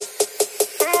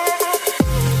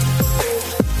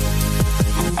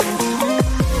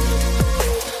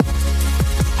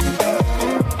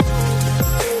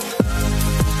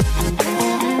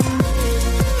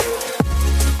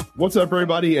What's up,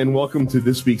 everybody, and welcome to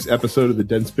this week's episode of the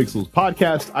Dense Pixels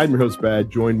podcast. I'm your host, Brad,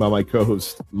 joined by my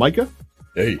co-host, Micah.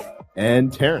 Hey.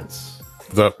 And Terrence.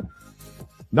 What's up?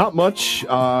 Not much.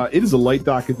 It is a light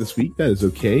docket this week. That is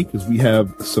okay, because we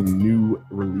have some new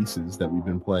releases that we've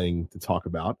been playing to talk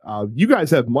about. You guys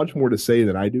have much more to say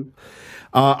than I do.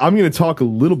 I'm going to talk a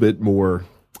little bit more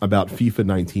about FIFA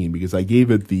 19, because I gave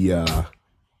it the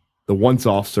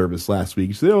once-off service last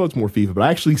week. So, it's more FIFA, but I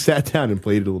actually sat down and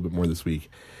played it a little bit more this week.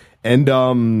 And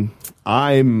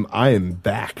I am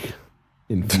back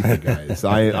in FIFA, guys.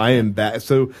 I am back.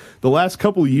 So the last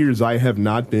couple of years, I have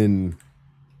not been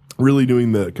really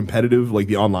doing the competitive, like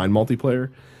the online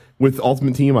multiplayer with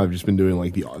Ultimate Team. I've just been doing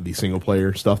like the single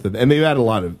player stuff, and they've added a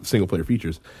lot of single player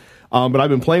features. But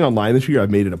I've been playing online this year. I've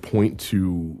made it a point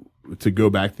to go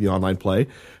back to the online play.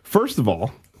 First of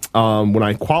all, when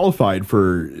I qualified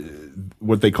for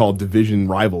what they call Division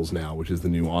Rivals now, which is the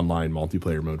new online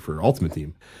multiplayer mode for Ultimate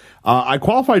Team, I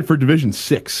qualified for Division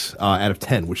 6 out of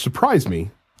 10, which surprised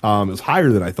me. It was higher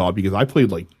than I thought, because I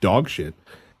played like dog shit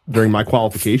during my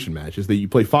qualification matches. That you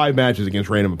play 5 matches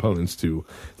against random opponents to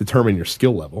determine your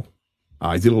skill level.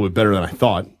 I did a little bit better than I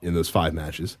thought in those 5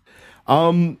 matches.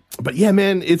 But yeah,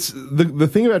 man, it's the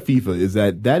thing about FIFA is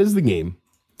that is the game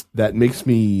that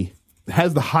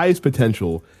has the highest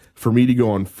potential for me to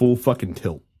go on full fucking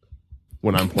tilt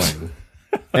when I'm playing.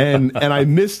 and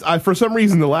for some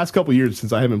reason, the last couple of years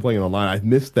since I haven't been playing online, I've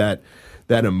missed that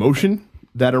emotion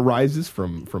that arises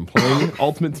from playing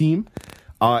Ultimate Team.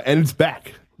 And it's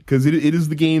back, because it is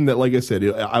the game that, like I said,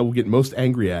 I will get most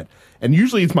angry at. And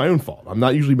usually it's my own fault. I'm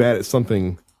not usually mad at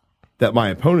something that my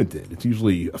opponent did. It's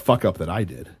usually a fuck up that I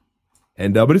did.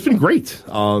 And, but it's been great.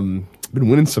 Been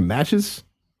winning some matches,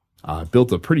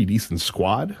 built a pretty decent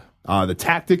squad. The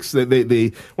tactics that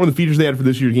they one of the features they had for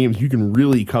this year's games, you can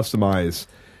really customize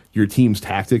your team's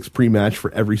tactics pre-match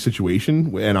for every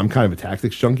situation. And I'm kind of a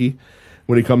tactics junkie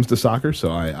when it comes to soccer,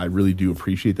 so I really do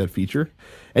appreciate that feature.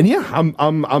 And yeah,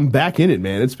 I'm back in it,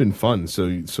 man. It's been fun.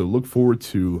 So look forward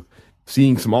to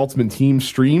seeing some Ultimate Team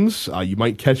streams. You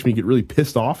might catch me get really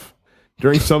pissed off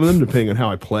during some of them, depending on how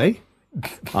I play.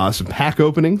 Some pack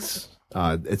openings.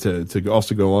 To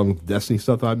also go along with Destiny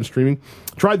stuff that I've been streaming.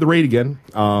 Tried the raid again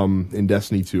in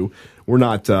Destiny 2. We're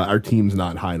not our team's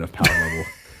not high enough power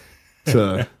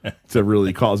level to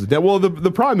really cause it. Well,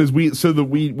 the problem is we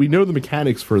know the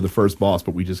mechanics for the first boss,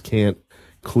 but we just can't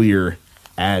clear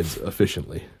ads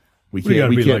efficiently. We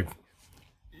can't.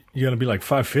 You gotta be like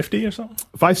 550 or something.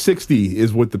 560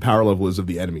 is what the power level is of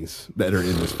the enemies that are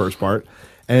in this first part.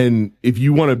 And if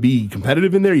you want to be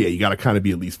competitive in there, yeah, you got to kind of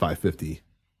be at least 550.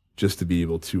 Just to be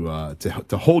able to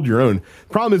hold your own.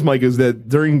 Problem is, Mike, is that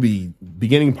during the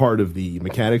beginning part of the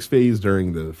mechanics phase,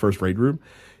 during the first raid room,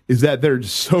 is that there are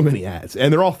just so many ads,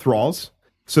 and they're all thralls.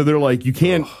 So they're like, you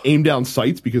can't aim down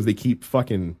sights because they keep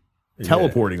fucking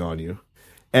teleporting on you,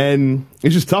 and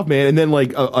it's just tough, man. And then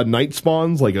like a knight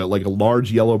spawns, like a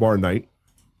large yellow bar knight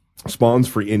spawns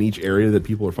for in each area that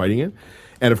people are fighting in,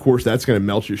 and of course that's going to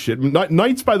melt your shit.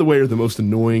 Knights, by the way, are the most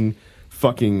annoying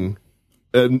fucking.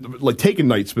 Like Taken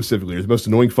Knight specifically is the most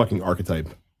annoying fucking archetype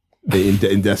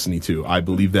in Destiny 2. I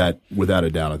believe that without a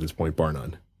doubt at this point, bar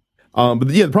none. But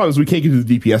yeah, the problem is we can't get to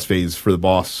the DPS phase for the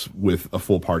boss with a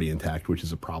full party intact, which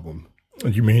is a problem.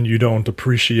 You mean you don't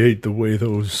appreciate the way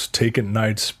those Taken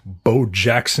Knights Bo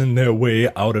Jackson their way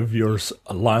out of your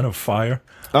line of fire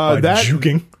by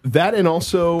juking? That, and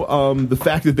also the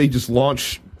fact that they just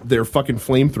launch their fucking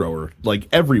flamethrower like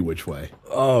every which way.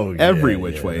 Oh, yeah, every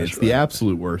which way. It's right. The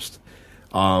absolute worst.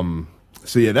 So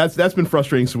yeah, that's been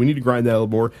frustrating. So we need to grind that a little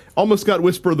more. Almost got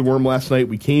Whisper of the Worm last night.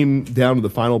 We came down to the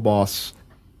final boss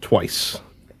twice,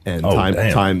 and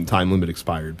time limit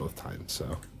expired both times.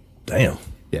 So damn,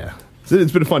 yeah, so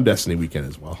it's been a fun Destiny weekend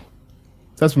as well.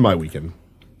 That's been my weekend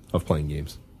of playing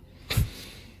games.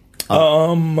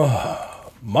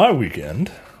 My weekend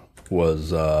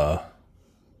was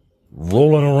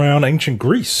rolling around ancient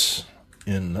Greece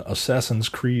in Assassin's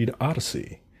Creed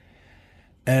Odyssey.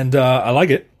 And I like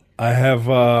it. I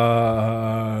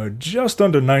have just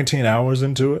under 19 hours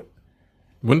into it.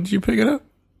 When did you pick it up?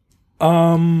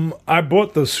 I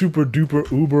bought the super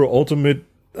duper uber ultimate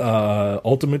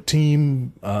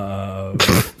team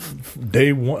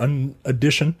day 1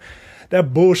 edition.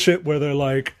 That bullshit where they're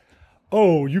like,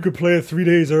 oh, you could play it 3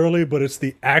 days early, but it's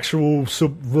the actual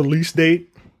release date.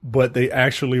 But they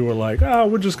actually were like,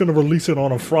 we're just going to release it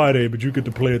on a Friday, but you get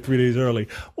to play it 3 days early.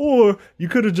 Or you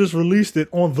could have just released it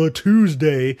on the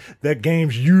Tuesday that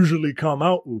games usually come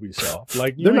out, Ubisoft.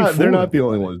 Like they're not the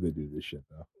only ones that do this shit,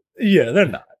 though. Yeah, they're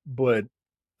not. But,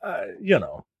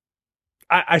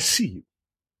 I see you.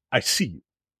 I see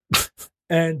you.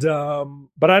 And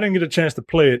but I didn't get a chance to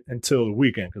play it until the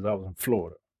weekend because I was in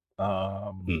Florida.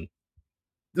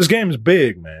 This game is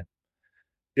big, man.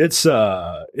 It's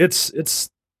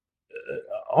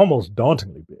almost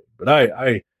dauntingly big, but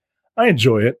I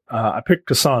enjoy it. I picked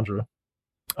Cassandra.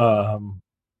 One,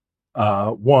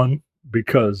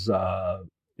 because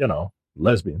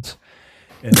lesbians,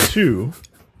 and two,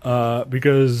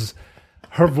 because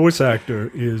her voice actor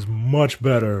is much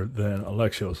better than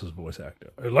Alexios' voice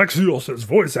actor. Alexios'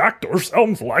 voice actor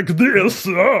sounds like this,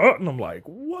 and I'm like,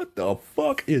 what the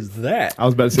fuck is that? I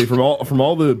was about to say from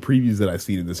all the previews that I've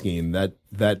seen in this game, that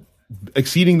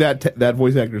exceeding that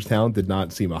voice actor's talent did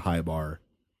not seem a high bar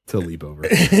to leap over.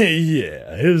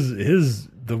 Yeah,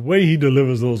 the way he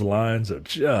delivers those lines are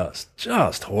just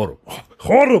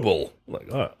horrible. Like,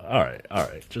 all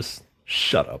right, just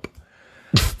shut up.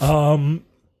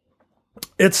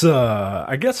 It's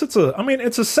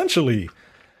essentially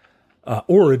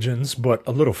Origins, but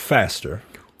a little faster,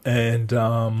 and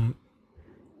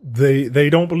they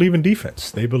don't believe in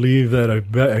defense. They believe that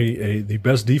the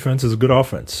best defense is a good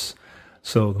offense.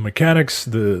 So the mechanics,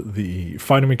 the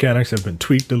fighting mechanics have been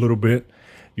tweaked a little bit.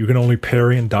 You can only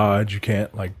parry and dodge. You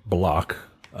can't like block,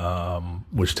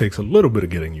 which takes a little bit of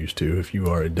getting used to if you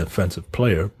are a defensive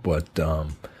player. But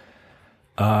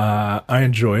I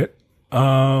enjoy it.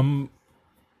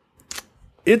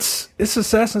 It's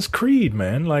Assassin's Creed,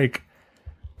 man. Like,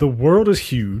 the world is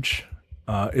huge.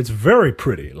 It's very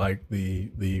pretty. Like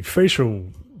the facial,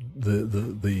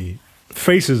 the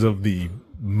faces of the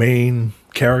main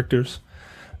characters,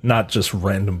 not just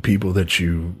random people that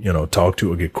you talk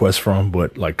to or get quests from,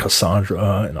 but like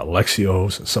Cassandra and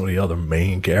Alexios and some of the other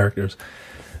main characters.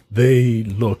 They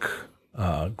look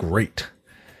great.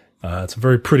 It's a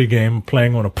very pretty game.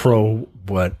 Playing on a Pro,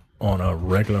 but on a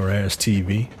regular ass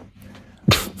TV.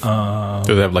 Does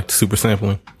it have like the super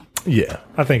sampling? Yeah,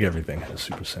 I think everything has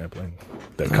super sampling.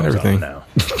 That comes out now.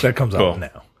 That comes out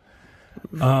now.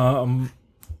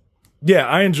 Yeah,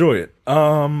 I enjoy it.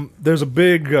 There's a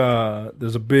big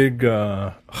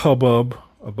hubbub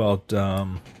about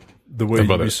the way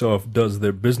Ubisoft does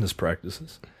their business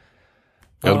practices.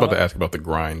 I was about to ask about the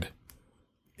grind.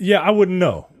 Yeah, I wouldn't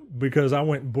know because I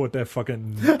went and bought that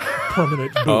fucking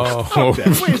permanent boost. Oh,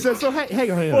 Wait, so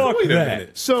hang on. Fuck Wait a that.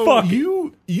 minute. So Fuck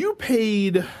you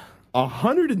paid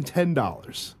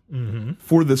 $110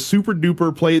 for the super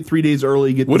duper play it 3 days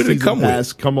early, get What the did it season come with?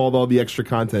 pass, come all the extra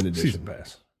content edition. Season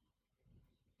pass.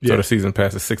 So the season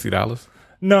pass is $60.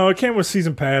 No, it came with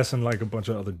season pass and like a bunch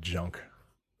of other junk.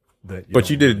 But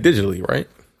you did it digitally, right?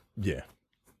 Yeah.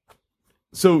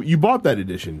 So you bought that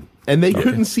edition, and they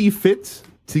couldn't see fit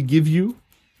to give you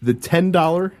the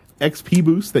 $10 XP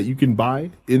boost that you can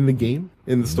buy in the game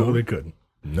in the store. No,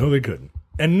 they couldn't.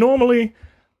 And normally,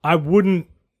 I wouldn't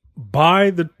buy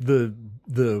the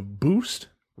boost,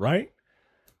 right?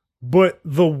 But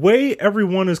the way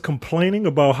everyone is complaining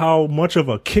about how much of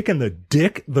a kick in the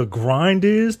dick the grind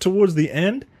is towards the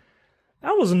end,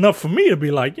 that was enough for me to be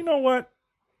like, you know what?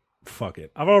 Fuck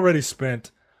it. I've already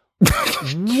spent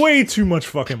way too much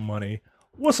fucking money.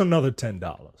 What's another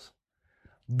 $10?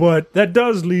 But that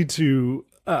does lead to,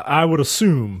 I would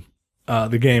assume,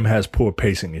 the game has poor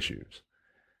pacing issues.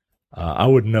 I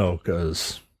wouldn't know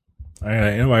because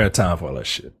anybody got time for all that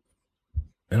shit.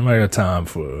 Anybody got time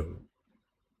for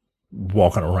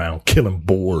walking around killing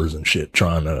boars and shit,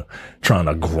 trying to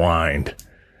grind.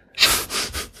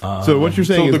 So what you're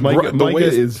saying so is the Micah way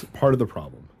is part of the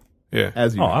problem. Yeah.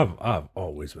 As you I've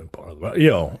always been part of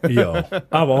the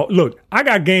problem. Look, I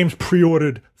got games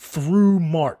pre-ordered through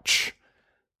March.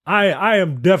 I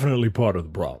am definitely part of the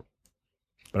problem.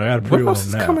 But I got to pre-order What else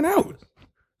is now. coming out?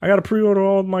 I got to pre-order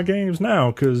all of my games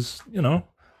now because, I'm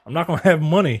not going to have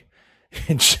money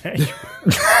in January.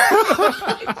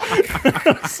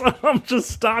 So I'm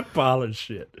just stockpiling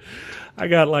shit. I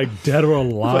got like Dead or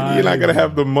Alive. Like you're not gonna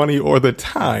have the money or the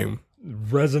time.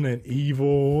 Resident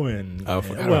Evil and I'll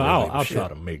try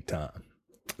to make time.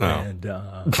 No. And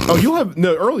you'll have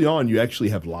early on. You actually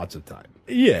have lots of time.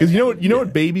 yeah, Because you know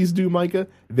what babies do, Micah?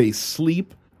 They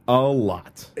sleep a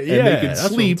lot, and Yeah, they can that's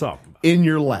what I'm sleep talking about. in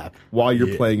your lap while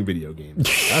you're playing video games.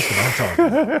 That's what I'm talking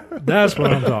about. That's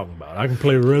what I'm talking about. I can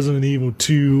play Resident Evil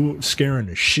 2, scaring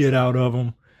the shit out of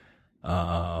them.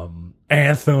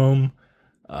 Anthem,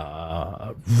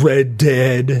 Red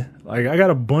Dead. Like, I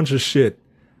got a bunch of shit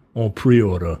on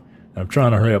pre-order. I'm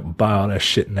trying to hurry up and buy all that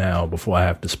shit now before I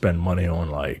have to spend money on,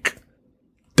 like,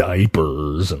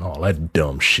 diapers and all that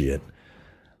dumb shit.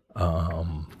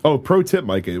 Oh, pro tip,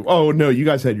 Micah. Oh no, you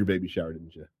guys had your baby shower,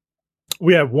 didn't you?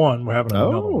 We have one. We're having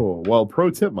another one. Oh, well, pro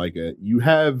tip, Micah. You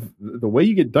have the way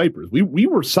you get diapers. We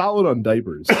were solid on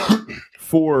diapers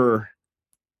for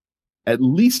at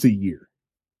least a year.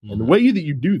 And the way that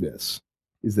you do this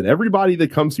is that everybody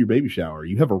that comes to your baby shower,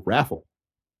 you have a raffle.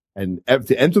 And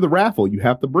to enter the raffle, you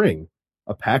have to bring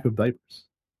a pack of diapers.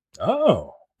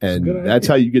 Oh. And that's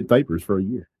how you get diapers for a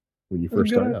year when you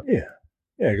first start up. Yeah.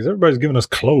 Yeah, because everybody's giving us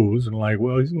clothes and like,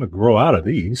 well, he's going to grow out of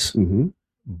these. Mm-hmm.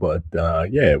 But,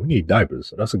 yeah, we need diapers.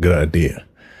 So that's a good idea.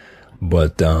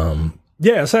 But,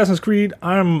 yeah, Assassin's Creed,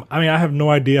 I have no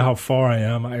idea how far I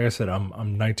am. Like I said,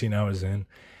 I'm 19 hours in.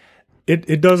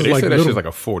 It does they like say that shit's like a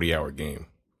 40-hour game,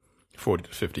 40 to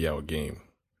 50-hour game.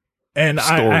 And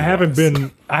I haven't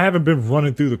been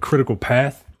running through the critical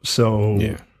path,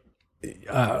 so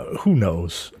who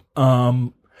knows?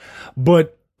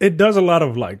 But it does a lot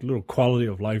of like little quality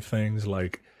of life things.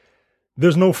 Like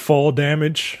there's no fall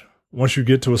damage once you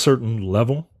get to a certain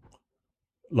level.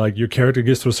 Like your character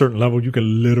gets to a certain level, you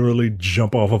can literally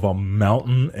jump off of a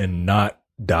mountain and not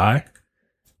die,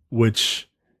 which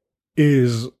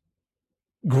is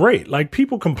great. Like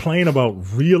people complain about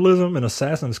realism in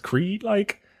Assassin's Creed.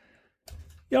 Like,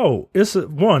 yo, it's a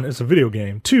video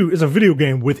game. 2, it's a video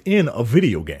game within a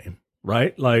video game,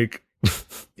 right? Like,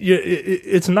 yeah,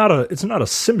 it's not a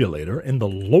simulator in the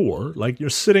lore. Like you're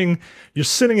sitting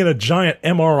in a giant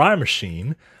MRI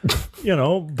machine,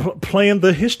 playing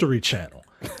the History Channel.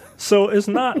 So it's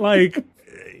not like,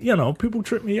 people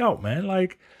trip me out, man.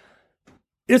 Like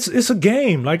it's a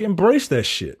game. Like embrace that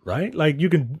shit, right? Like you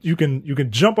can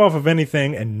jump off of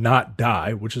anything and not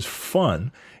die, which is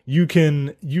fun.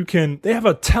 They have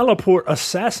a teleport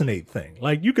assassinate thing.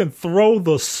 Like you can throw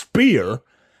the spear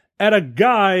at a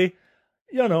guy,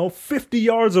 50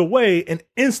 yards away and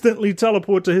instantly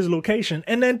teleport to his location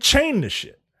and then chain the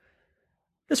shit.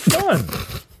 It's fun.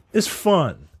 It's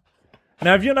fun.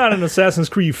 Now, if you're not an Assassin's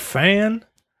Creed fan,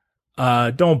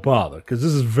 don't bother, because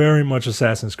this is very much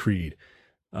Assassin's Creed.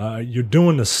 You're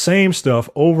doing the same stuff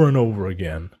over and over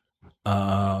again,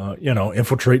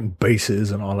 infiltrating bases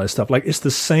and all that stuff. Like, it's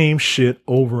the same shit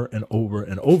over and over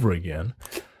and over again.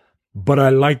 But I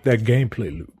like that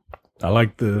gameplay loop. I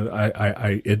like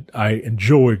I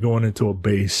enjoy going into a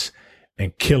base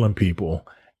and killing people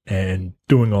and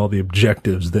doing all the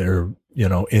objectives there,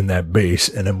 in that base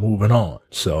and then moving on.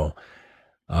 So,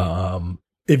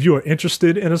 if you are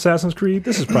interested in Assassin's Creed,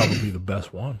 this is probably the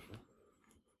best one.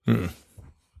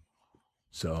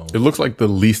 So it looks like the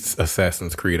least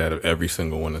Assassin's Creed out of every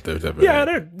single one that there's ever.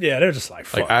 They're just like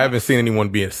fuck. Like I haven't seen anyone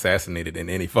be assassinated in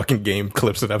any fucking game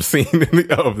clips that I've seen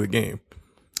of the game.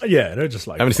 Yeah, they're just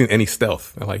like I haven't seen any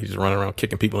stealth. Like you just running around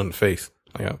kicking people in the face.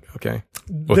 Like okay,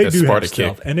 they do have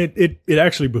stealth, and it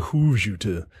actually behooves you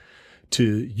to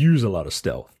use a lot of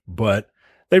stealth, but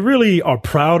they really are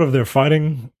proud of their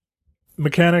fighting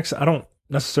mechanics. I don't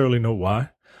necessarily know why,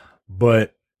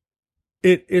 but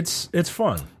it's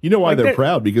fun. You know why they're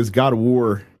proud? Because God of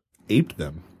War aped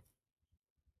them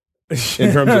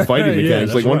in terms of fighting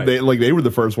mechanics. They were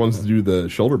the first ones to do the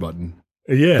shoulder button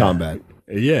combat.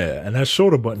 Yeah, and that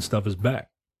shoulder button stuff is back.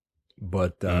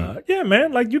 But yeah,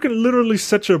 man, like you can literally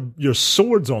set your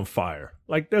swords on fire.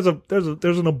 Like there's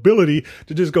an ability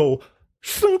to just go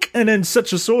shunk and then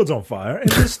set your swords on fire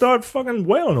and just start fucking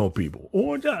wailing on people.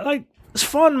 Or like it's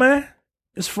fun, man.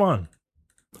 It's fun.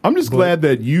 I'm just glad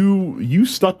that you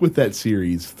stuck with that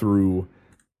series through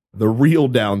the real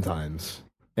downtimes,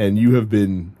 and you have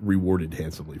been rewarded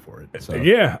handsomely for it. So.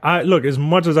 Yeah, look, as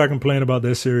much as I complain about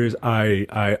this series,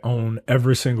 I own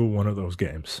every single one of those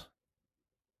games.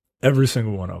 Every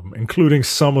single one of them, including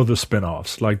some of the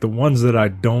spinoffs. Like the ones that I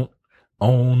don't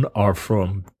own are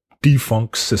from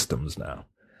defunct systems now.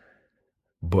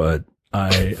 But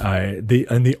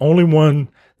the only one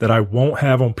that I won't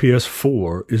have on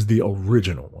PS4 is the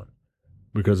original one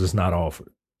because it's not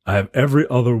offered. I have every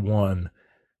other one.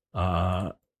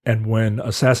 And when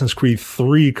Assassin's Creed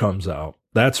 3 comes out,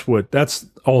 that's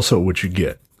also what you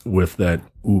get with that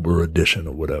Uber edition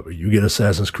or whatever. You get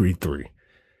Assassin's Creed 3.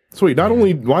 So wait, not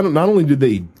only did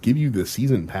they give you the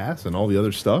season pass and all the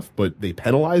other stuff, but they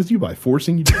penalized you by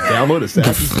forcing you to download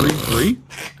Assassin's Creed 3?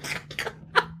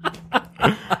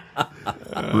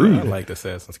 I liked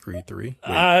Assassin's Creed 3.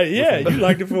 Yeah, you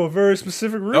liked it for a very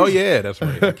specific reason. Oh yeah, that's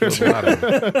right. I killed a lot of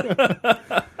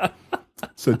them.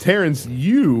 So Terrence,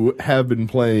 you have been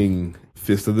playing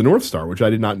Fist of the North Star, which I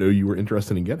did not know you were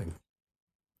interested in getting.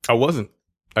 I wasn't.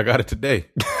 I got it today.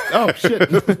 Oh shit!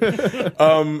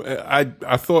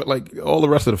 I thought like all the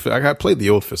rest of the I played the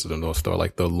old Fist of the North Star,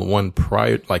 like the one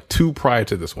prior, like 2 prior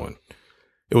to this one.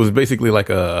 It was basically like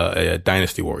a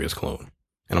Dynasty Warriors clone,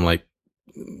 and I'm like,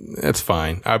 that's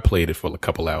fine. I played it for a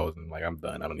couple hours, and like I'm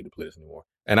done. I don't need to play this anymore.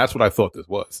 And that's what I thought this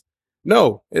was.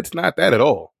 No, it's not that at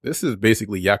all. This is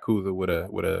basically Yakuza with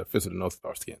a Fist of the North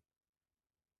Star skin.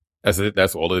 That's it.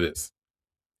 That's all it is.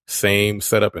 Same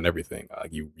setup and everything.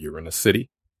 You're in a city.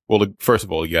 Well, first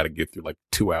of all, you got to get through like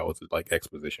 2 hours of like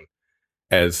exposition,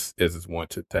 as is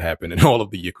wont to happen in all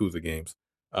of the Yakuza games.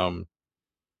 The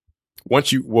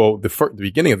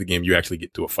beginning of the game, you actually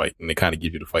get to a fight, and they kind of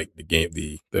give you the fight,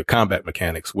 the combat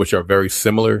mechanics, which are very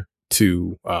similar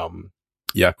to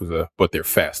Yakuza, but they're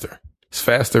faster. It's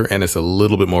faster and it's a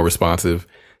little bit more responsive.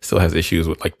 Still has issues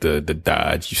with like the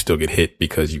dodge. You still get hit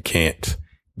because you can't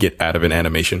get out of an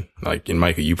animation. Like in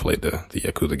Micah, you played the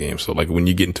Yakuza game. So like when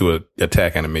you get into a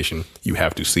attack animation, you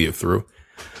have to see it through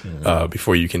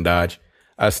before you can dodge.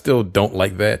 I still don't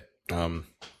like that.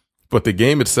 But the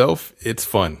game itself, it's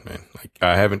fun, man. Like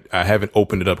I haven't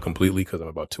opened it up completely because I'm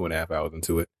about 2.5 hours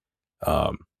into it.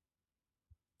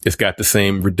 It's got the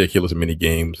same ridiculous mini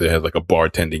games. It has like a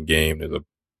bartending game.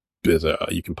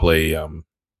 You can play,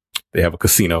 they have a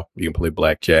casino. You can play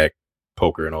blackjack,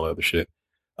 poker, and all that other shit.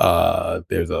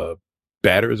 There's a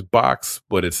batter's box,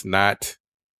 but it's not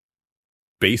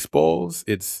baseballs.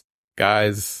 It's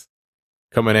guys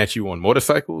coming at you on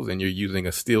motorcycles, and you're using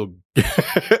a steel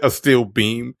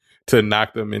beam to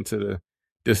knock them into the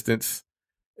distance.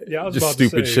 Yeah, I was just about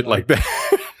stupid to say, shit like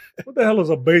that. What the hell is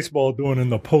a baseball doing in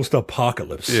the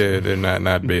post-apocalypse? Yeah, they're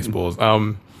not baseballs.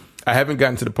 I haven't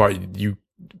gotten to the part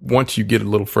once you get a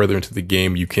little further into the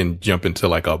game, you can jump into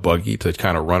like a buggy to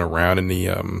kind of run around in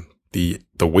the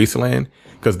wasteland,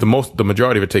 because the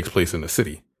majority of it takes place in the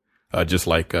city, just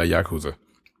like Yakuza.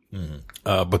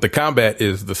 Mm-hmm. But the combat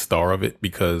is the star of it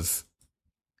because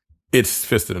it's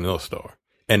Fist of the North Star,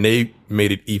 and they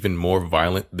made it even more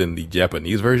violent than the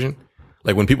Japanese version.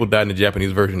 Like when people died in the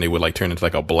Japanese version, they would like turn into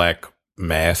like a black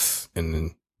mass, and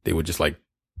then they would just like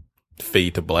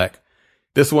fade to black.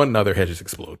 This one, now their heads just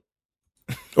explode,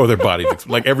 or their bodies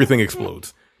like everything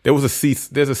explodes. There's a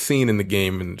scene in the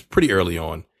game, and it's pretty early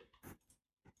on.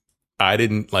 I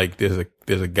didn't like. There's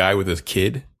a guy with his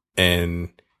kid, and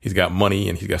he's got money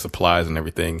and he's got supplies and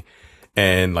everything,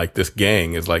 and like this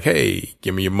gang is like, "Hey,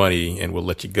 give me your money and we'll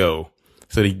let you go."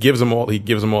 So he gives them all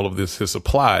of his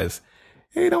supplies.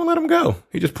 Hey, don't let him go.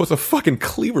 He just puts a fucking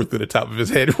cleaver through the top of his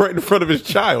head right in front of his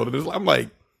child, and I'm like,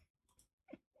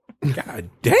 God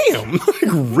damn! Like,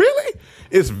 really?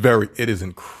 It is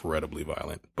incredibly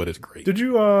violent, but it's great. Did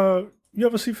you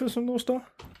ever see Fist of the North Star?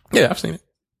 Yeah, I've seen it.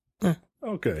 Yeah.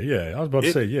 Okay, yeah. I was about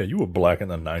to say, yeah, you were black in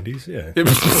the 90s. Yeah.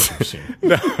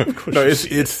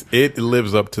 It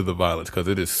lives up to the violence because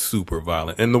it is super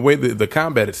violent. And the way the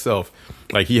combat itself,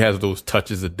 like he has those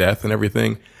touches of death and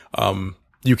everything,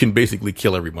 you can basically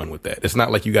kill everyone with that. It's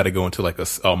not like you got to go into like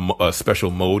a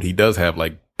special mode. He does have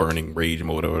like burning rage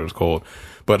mode or whatever it's called.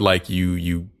 But like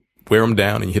you wear him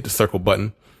down and you hit the circle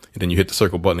button, and then you hit the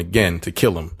circle button again to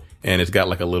kill him. And it's got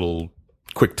like a little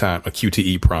quick time, a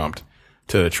QTE prompt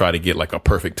to try to get like a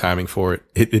perfect timing for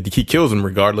it. He kills him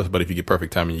regardless, but if you get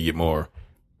perfect timing, you get more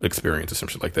experience or some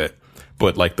shit like that.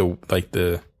 But like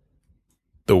the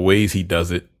ways he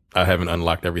does it, I haven't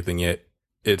unlocked everything yet.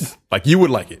 It's like you would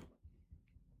like it.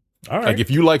 All right. Like if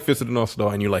you like Fist of the North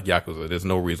Star and you like Yakuza, there's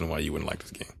no reason why you wouldn't like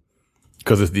this game.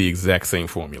 Because it's the exact same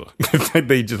formula.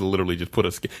 They just literally just put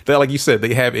a skin. Like you said,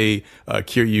 they have a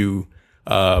Kiryu,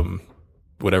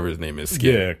 whatever his name is,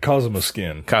 skin. Yeah, Kazuma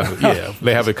skin. Yeah,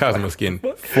 they have a Kazuma skin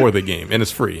for the game, and it's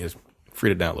free. It's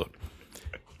free to download.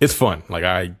 It's fun. Like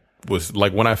I was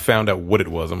like when I found out what it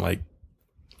was, I'm like,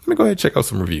 let me go ahead and check out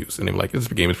some reviews. And they were like, this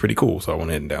game is pretty cool, so I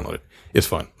went ahead and downloaded it. It's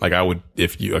fun. Like I would,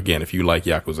 if you like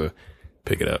Yakuza,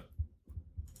 pick it up.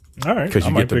 All right, because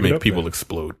you get to make people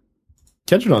explode.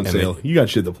 Catch it on sale. You got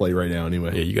shit to play right now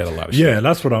anyway. Yeah, you got a lot of shit. Yeah,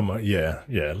 that's what I'm. Yeah.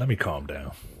 Let me calm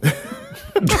down.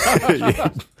 Yeah.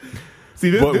 See,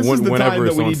 this is the time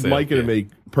that we need Micah to make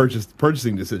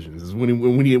purchasing decisions. Is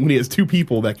when he has two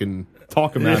people that can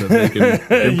talk him out of making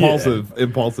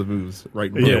impulsive moves.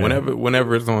 Right. Yeah.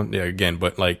 Whenever it's on. Yeah. Again,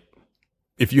 but like,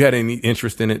 if you had any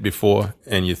interest in it before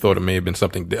and you thought it may have been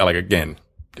something like, again,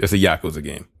 it's a Yakuza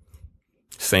game.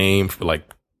 Same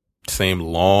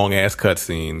long ass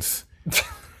cutscenes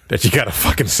that you gotta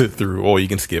fucking sit through, or you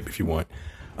can skip if you want.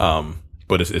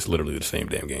 But it's literally the same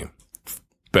damn game.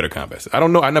 Better combat system. I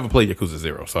don't know. I never played Yakuza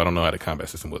 0, so I don't know how the combat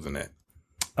system was in that.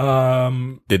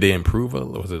 Did they improve it?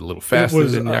 Was it a little faster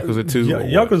than Yakuza 2?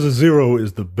 Yakuza 0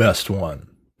 is the best one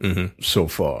so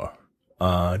far.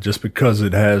 Just because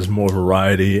it has more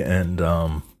variety and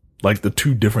like the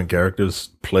two different characters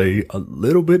play a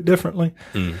little bit differently,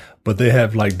 but they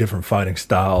have like different fighting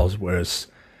styles, whereas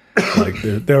like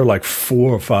there are like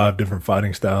 4 or 5 different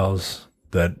fighting styles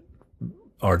that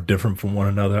are different from one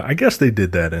another. I guess they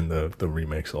did that in the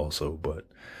remakes also, but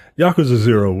Yakuza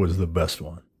 0 was the best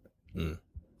one.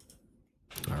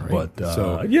 All right.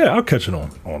 But yeah, I'll catch it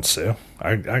on sale.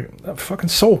 I fucking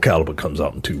Soul Calibur comes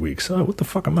out in 2 weeks. What the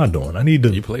fuck am I doing? I need to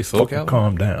You play Soul Calibur?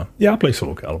 calm down. Yeah, I play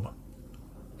Soul Calibur.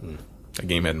 That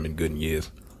game hadn't been good in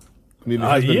years. I mean, it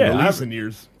has been released in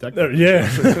years. Yeah,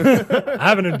 I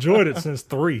haven't enjoyed it since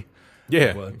 3.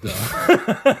 Yeah, But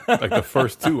like the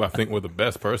first 2, I think were the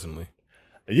best personally.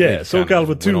 yeah, Soul kinda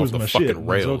Calibur 2 went was off my the shit. fucking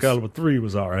rails. Soul Calibur 3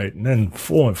 was all right, and then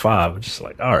 4 and 5 were just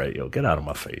like, all right, yo, get out of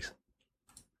my face.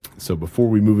 So before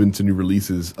we move into new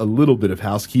releases, a little bit of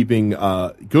housekeeping.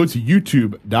 Go to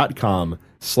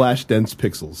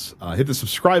youtube.com/densepixels. Hit the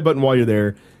subscribe button while you're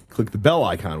there. Click the bell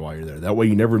icon while you're there. That way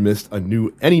you never miss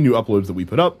any new uploads that we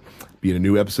put up, be it a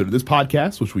new episode of this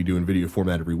podcast, which we do in video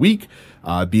format every week,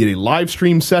 be it a live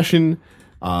stream session,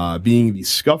 being the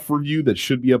Scuff review that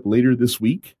should be up later this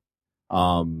week.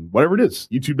 Whatever it is,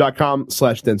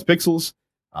 youtube.com/densepixels.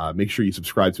 Make sure you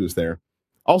subscribe to us there.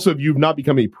 Also, if you've not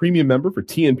become a premium member for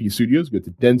TNP Studios, go to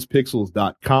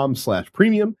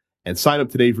densepixels.com/premium and sign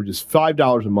up today for just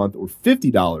 $5 a month or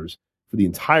 $50 for the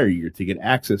entire year to get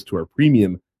access to our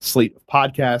premium slate of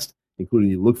podcasts, including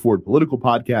the Look Forward Political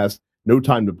podcast, No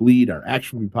Time to Bleed, our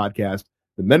action movie podcast,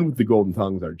 The Men with the Golden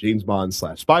Tongues, our James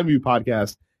Bond/spy movie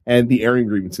podcast, and The Airing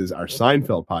Grievances, our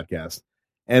Seinfeld podcast.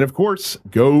 And of course,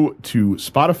 go to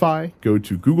Spotify, go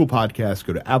to Google Podcasts,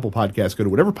 go to Apple Podcasts, go to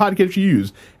whatever podcast you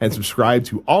use, and subscribe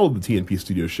to all of the TNP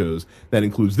Studio shows. That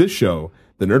includes this show,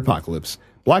 The Nerdpocalypse,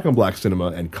 Black on Black Cinema,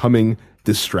 and Coming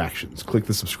Distractions. Click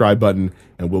the subscribe button,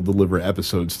 and we'll deliver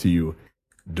episodes to you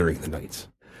during the night.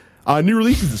 New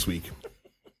releases this week.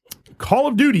 Call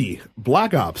of Duty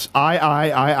Black Ops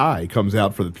III comes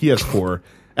out for the PS4,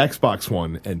 Xbox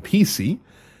One, and PC.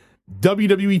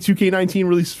 WWE 2K19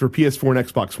 releases for PS4 and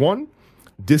Xbox One.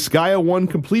 Disgaea 1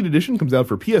 Complete Edition comes out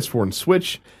for PS4 and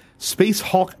Switch. Space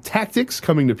Hulk Tactics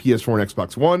coming to PS4 and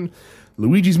Xbox One.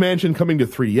 Luigi's Mansion coming to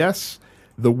 3DS.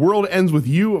 The World Ends With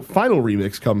You Final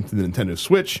Remix comes to the Nintendo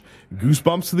Switch.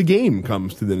 Goosebumps the Game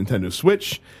comes to the Nintendo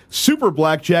Switch. Super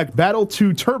Blackjack Battle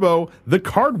 2 Turbo The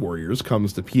Card Warriors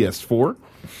comes to PS4.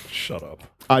 Shut up.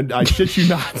 I shit you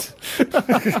not.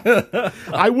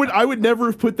 I would never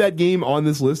have put that game on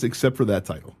this list except for that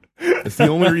title. It's the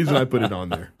only reason I put it on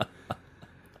there.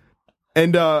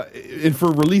 And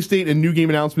for release date and new game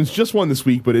announcements, just one this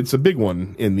week, but it's a big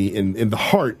one in the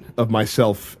heart of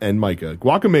myself and Micah.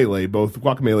 Guacamelee, both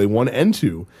Guacamelee 1 and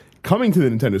 2, coming to the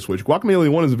Nintendo Switch.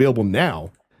 Guacamelee 1 is available now.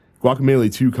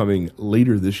 Guacamelee 2 coming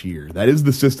later this year. That is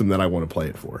the system that I want to play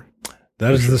it for.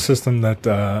 That is the system that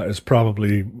is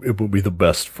probably, it will be the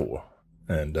best for.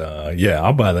 And yeah,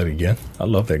 I'll buy that again. I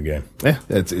love that game. Yeah,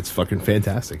 it's fucking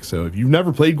fantastic. So if you've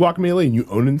never played Guacamelee and you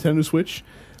own a Nintendo Switch,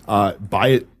 buy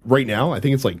it right now. I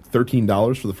think it's like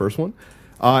 $13 for the first one.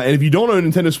 And if you don't own a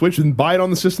Nintendo Switch, then buy it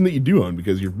on the system that you do own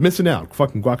because you're missing out.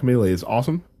 Fucking Guacamelee is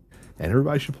awesome, and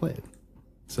everybody should play it.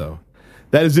 So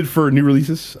that is it for new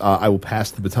releases. I will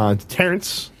pass the baton to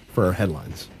Terrence for our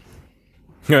headlines.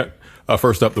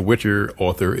 First up, The Witcher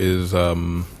author is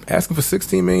asking for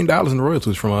 $16 million in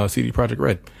royalties from CD Projekt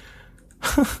Red.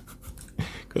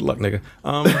 Good luck, nigga.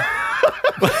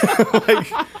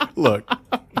 Look,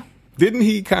 didn't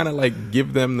he kind of like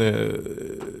give them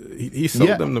he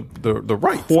sold them the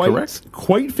rights, correct?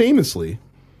 Quite famously.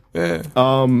 Yeah.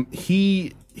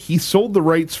 He sold the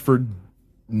rights for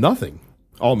nothing,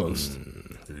 almost,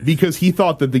 because he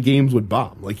thought that the games would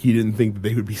bomb. Like, he didn't think that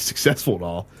they would be successful at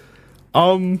all.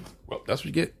 Well, that's what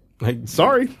you get. Like,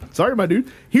 sorry, my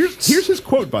dude. Here's his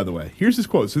quote, by the way. Here's his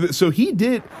quote. So he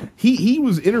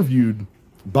was interviewed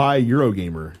by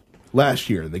Eurogamer last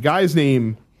year. The guy's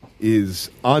name is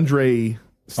Andrei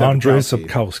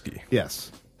Sapkowski.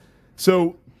 Yes.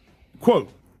 So, quote,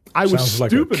 I was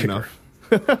stupid enough.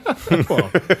 Well,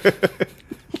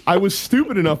 I was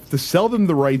stupid enough to sell them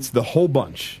the rights, the whole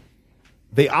bunch.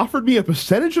 They offered me a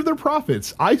percentage of their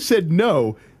profits. I said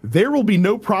no. There will be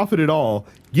no profit at all.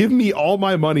 Give me all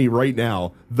my money right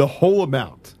now, the whole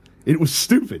amount. It was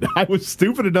stupid. I was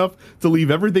stupid enough to leave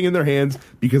everything in their hands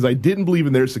because I didn't believe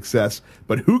in their success.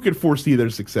 But who could foresee their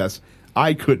success?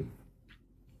 I couldn't.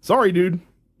 Sorry, dude.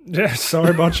 Yeah,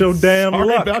 sorry about your damn sorry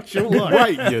luck. About your luck.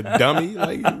 Right, you dummy.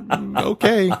 Like,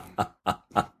 okay.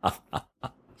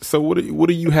 So what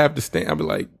do you have to stand? I'll be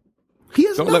like, he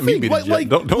has don't nothing. let me be the judge.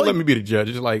 Don't like, let me be the judge.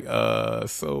 It's like,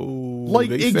 so like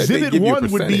they exhibit said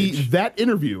one would be that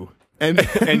interview, and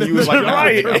you was like,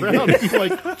 right,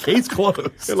 like case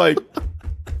closed. They're like,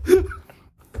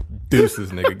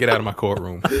 deuces, nigga, get out of my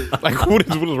courtroom. Like, what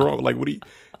is wrong? Like, what do you?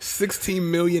 $16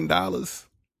 million.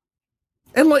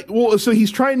 And like, well, so he's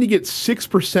trying to get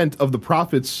 6% of the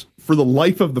profits for the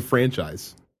life of the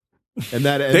franchise, and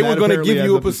that they were going to give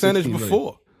you a percentage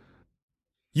before.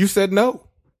 You said no.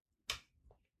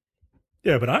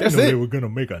 Yeah, but I That's didn't know it. they were going to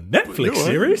make a Netflix No,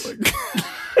 series.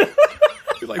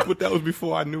 Like, but that was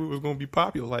before I knew it was going to be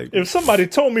popular. Like, If somebody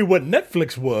told me what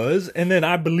Netflix was, and then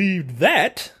I believed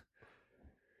that,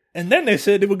 and then they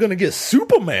said they were going to get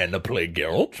Superman to play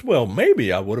Geralt, well,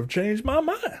 maybe I would have changed my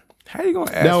mind. how you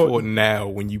gonna ask for it now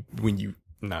when you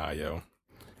nah, yo.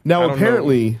 Now, I don't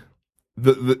apparently,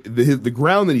 the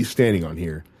ground that he's standing on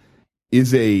here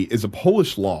is a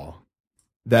Polish law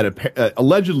that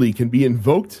allegedly can be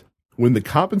invoked when the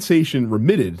compensation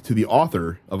remitted to the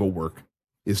author of a work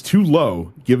is too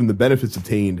low, given the benefits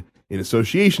obtained in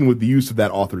association with the use of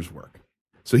that author's work.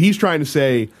 So he's trying to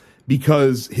say,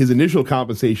 because his initial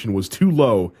compensation was too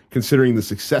low, considering the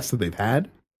success that they've had,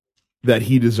 that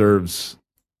he deserves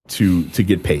to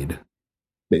get paid,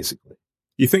 basically.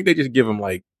 You think they just give him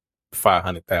like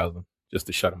 500,000 just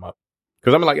to shut him up?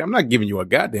 Because I'm not giving you a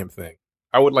goddamn thing.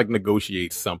 I would like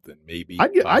negotiate something, maybe.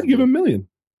 I'd give him $1 million.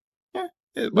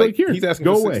 Yeah, Like, here, he's asking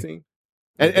go for away. 16.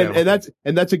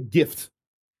 And that's a gift.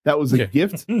 That was a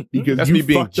gift because That's you me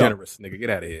being fucked up. generous, nigga.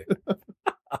 Get out of here.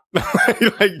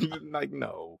 like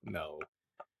no.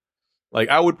 Like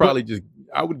I would probably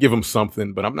I would give him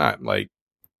something, but I'm not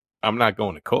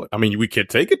going to court. I mean, we could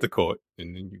take it to court,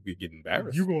 and then you could get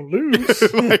embarrassed. You're going to lose.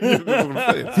 Like, you know what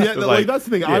I'm saying? See, like, that's the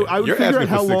thing. yeah, I would you're figure out asking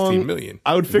how for 16 long. million.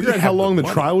 I would figure We out how have long the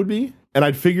money. trial would be, and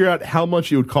I'd figure out how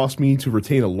much it would cost me to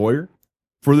retain a lawyer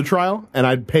for the trial, and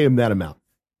I'd pay him that amount,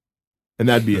 and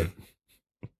that'd be it.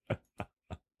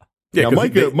 Yeah, Now,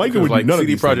 'cause Micah would like do none of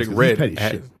CD these things, Projekt 'cause Red. he's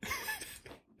petty shit.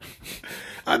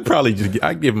 I'd probably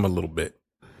I'd give him a little bit.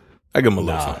 I give him a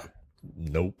little Nah. something.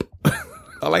 Nope.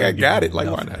 I got it. Like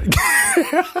why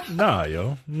not? Nah,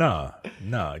 yo. Nah.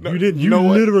 No, You didn't. you You know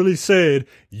what? literally said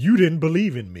you didn't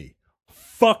believe in me.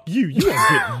 Fuck you. You ain't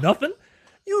getting nothing.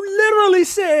 You literally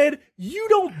said you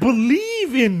don't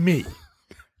believe in me.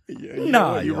 Yeah,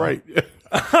 Nah, you're yo. right.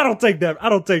 I don't take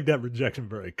that rejection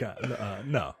very kind.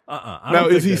 No. I Now,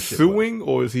 don't is take he that shit well. suing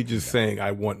or is he just saying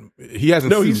I want? He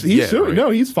hasn't. No, sued he's yet, suing. right? No,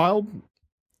 he's filed.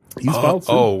 He's filed.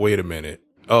 Suit. Oh, wait a minute.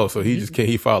 Oh, so he just can't.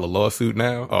 He file a lawsuit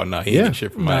now? Oh no, he ain't getting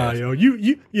shit from my Nah, ass.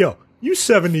 yo, you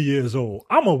 70 years old.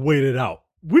 I'm gonna wait it out.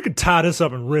 We could tie this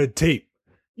up in red tape.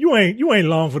 You ain't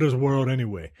long for this world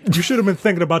anyway. You should have been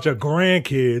thinking about your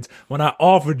grandkids when I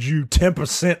offered you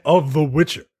 10% of The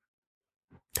Witcher.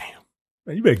 Damn.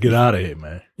 Man, you better get out of here,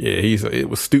 man. Yeah, it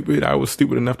was stupid. I was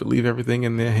stupid enough to leave everything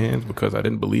in their hands because I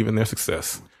didn't believe in their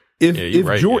success. If Yeah, you're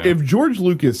right, yeah. if George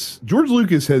Lucas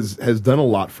has done a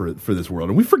lot for this world,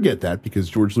 and we forget that because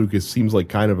George Lucas seems like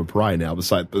kind of a pariah now.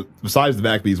 Besides the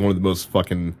fact that he's one of the most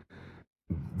fucking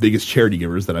biggest charity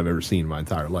givers that I've ever seen in my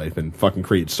entire life, and fucking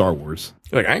created Star Wars.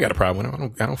 Like I ain't got a problem with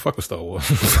him. I don't fuck with Star Wars.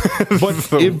 But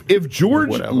So, if George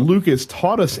whatever. Lucas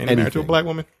taught us ain't he married to a anything, black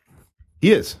woman?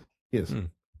 he is.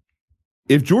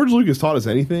 If George Lucas taught us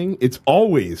anything, it's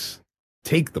always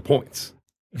take the points.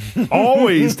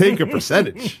 Always take a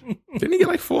percentage. Didn't he get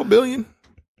like $4 billion?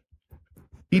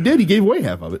 He did. He gave away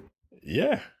half of it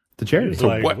Yeah. to charity. It's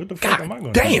like, what? what the fuck God am I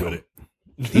going to do damn. with it?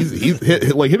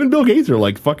 He's like him and Bill Gates are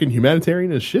like fucking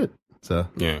humanitarian as shit. So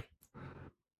Yeah.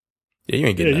 Yeah, you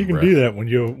ain't Yeah, getting you that, can do that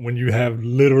when you have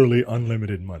literally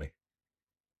unlimited money.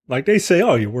 Like they say,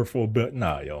 oh, you're worth $4 billion.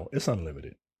 Nah, yo, it's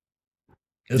unlimited.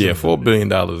 It's Yeah, $4 unlimited.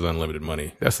 billion is unlimited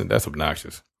money. That's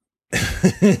obnoxious.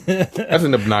 That's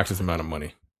an obnoxious amount of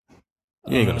money.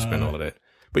 You ain't gonna spend all of that.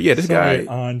 But yeah, this Sorry,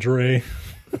 guy, Andre.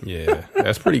 yeah,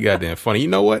 that's pretty goddamn funny. You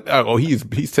know what? Oh, he's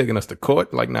taking us to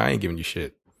court. Like, nah, I ain't giving you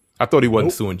shit. I thought he wasn't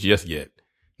Nope. suing just yet.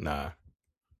 Nah,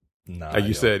 Nah, like you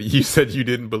yo. said you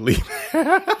didn't believe.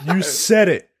 You said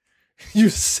it. You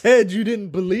said you didn't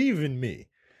believe in me.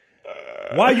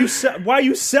 Why you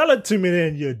sell it to me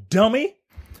then, you dummy?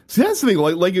 see, that's the thing.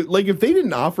 Like if they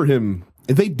didn't offer him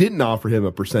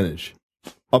a percentage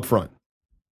up front,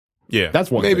 Yeah, That's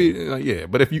one maybe. Yeah,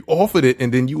 but if you offered it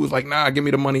and then you was like, nah, give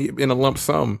me the money in a lump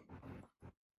sum,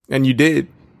 and you did,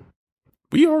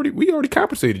 we already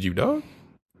compensated you, dog.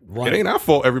 Right. It ain't our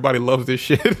fault. Everybody loves this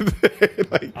shit.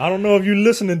 Like, I don't know if you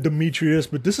listening, Demetrius,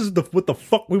 but this is what the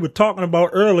fuck we were talking about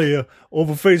earlier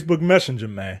over Facebook Messenger,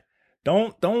 man.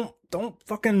 Don't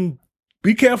fucking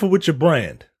be careful with your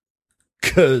brand.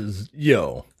 Cause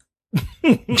yo,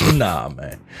 nah,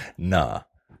 man, nah,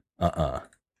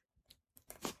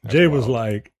 Jay was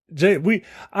like,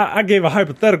 I gave a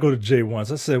hypothetical to Jay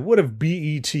once. I said, what if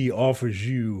BET offers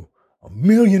you $1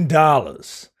 million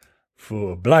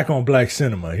for black on black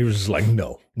cinema? He was just like,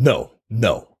 no.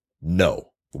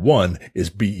 One is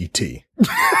BET.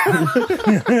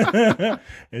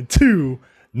 And two,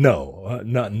 no,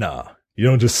 nah. You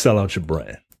don't just sell out your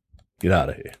brand. Get out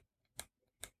of here.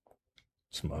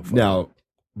 This motherfucker. now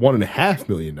 $1.5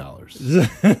 million.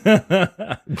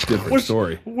 Different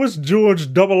story. What's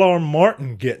George Double R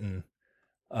Martin getting?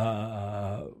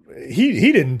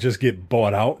 He didn't just get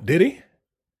bought out, did he?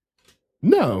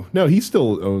 No, he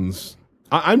still owns.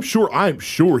 I'm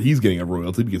sure he's getting a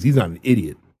royalty because he's not an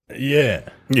idiot. Yeah.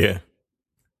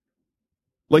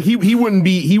 Like he wouldn't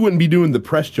be doing the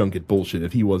press junket bullshit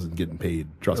if he wasn't getting paid.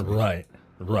 Trust me.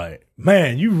 Right.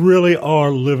 Man, you really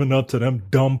are living up to them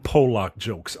dumb Pollock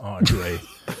jokes, Andre.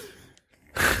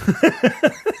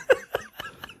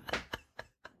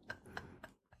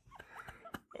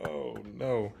 Oh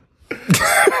no.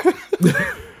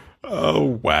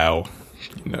 Oh wow.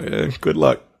 Good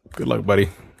luck, buddy.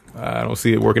 I don't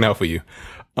see it working out for you.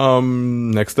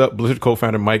 Next up, Blizzard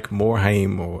co-founder Mike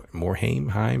Morhaime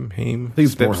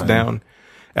steps down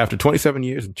after 27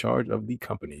 years in charge of the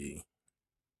company.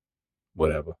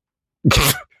 Whatever.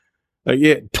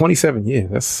 27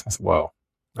 years. That's wow.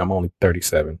 I'm only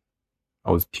 37.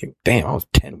 I was 10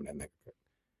 when that nigga.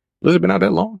 Blizzard been out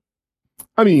that long?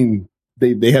 I mean,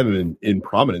 they haven't been in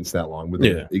prominence that long, but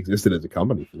they existed as a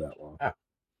company for that long.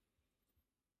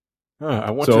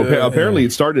 Apparently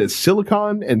it started as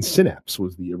Silicon and Synapse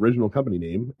was the original company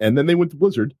name, and then they went to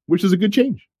Blizzard, which is a good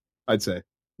change, I'd say.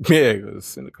 Yeah, because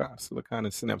Silicon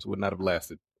and Synapse would not have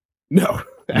lasted. No,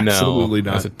 absolutely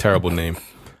not. That's a terrible name.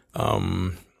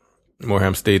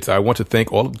 Morhaime states, I want to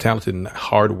thank all of the talented and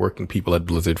hardworking people at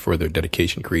Blizzard for their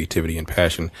dedication, creativity, and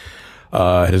passion.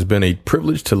 It has been a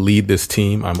privilege to lead this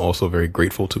team. I'm also very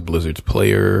grateful to Blizzard's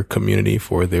player community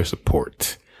for their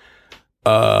support.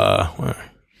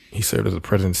 He served as the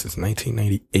president since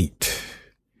 1998.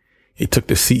 He took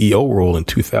the CEO role in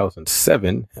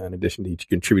 2007. In addition, he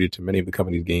contributed to many of the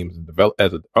company's games and developed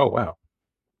oh wow.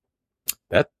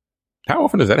 How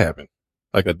often does that happen?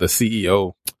 Like the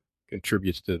CEO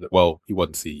contributes to he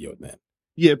wasn't CEO then.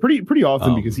 Yeah, pretty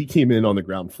often because he came in on the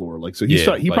ground floor. Like, so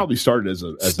he probably started as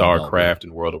StarCraft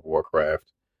and World of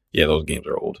Warcraft. Yeah, those games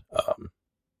are old.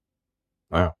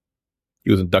 Wow. He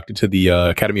was inducted to the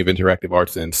Academy of Interactive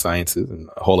Arts and Sciences and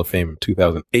Hall of Fame in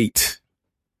 2008.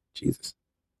 Jesus.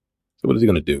 So what is he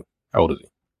going to do? How old is he?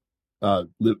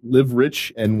 Live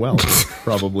rich and well,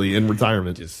 probably in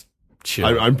retirement. Just chill.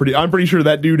 I'm pretty sure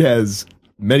that dude has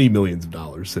many millions of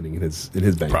dollars sitting in his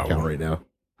bank account right now.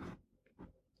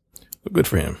 Well, good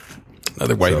for him.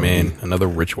 Another white man, another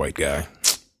rich white guy.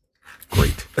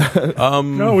 Great.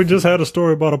 No, we just had a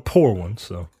story about a poor one,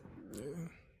 so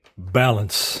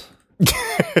balance.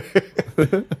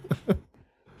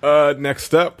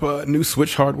 Next up, new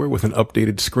Switch hardware with an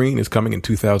updated screen is coming in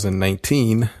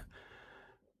 2019.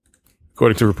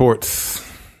 According to reports,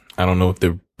 I don't know what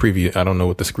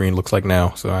the screen looks like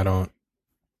now, so I don't.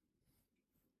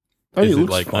 Is it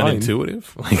like fine.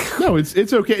 Unintuitive? No, it's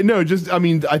okay. No,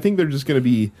 I think they're just going to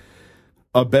be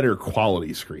a better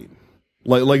quality screen.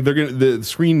 Like the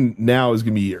screen now is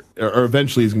going to be, or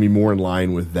eventually is going to be more in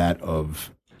line with that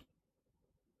of,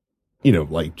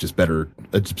 like just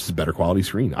a better quality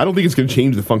screen. I don't think it's going to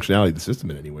change the functionality of the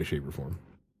system in any way, shape, or form.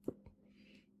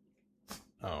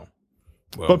 Oh,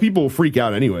 well. But people freak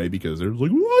out anyway because they're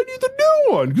like, well, I need the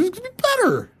new one because it's going to be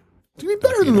better. It's going to be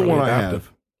better than the one I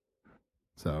have.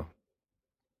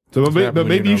 But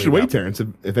maybe you should wait, Terrence.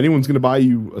 If anyone's going to buy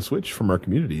you a Switch from our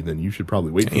community, then you should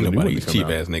probably wait for the new one to come out. Cheap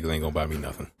ass niggas ain't going to buy me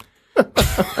nothing.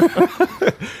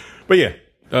 But yeah,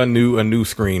 a new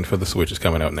screen for the Switch is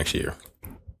coming out next year.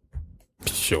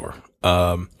 Sure.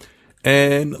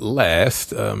 And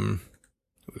last, an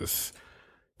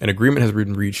agreement has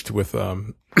been reached with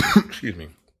excuse me,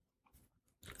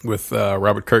 with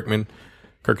Robert Kirkman's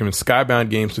Skybound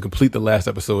Games to complete the last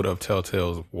episode of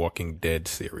Telltale's Walking Dead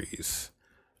series.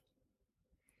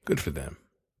 Good for them.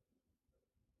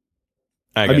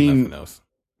 I got nothing else.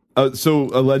 So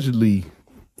allegedly,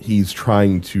 he's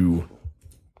trying to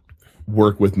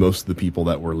work with most of the people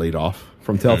that were laid off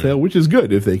from Telltale, which is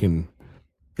good if they can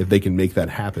make that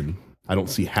happen. I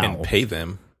don't see how. And pay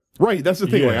them. Right, that's the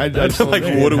thing.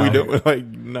 Yeah, what are we doing? Like,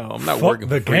 no, I'm not working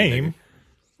the for game. Nigga.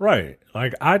 Right.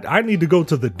 Like, I need to go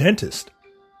to the dentist.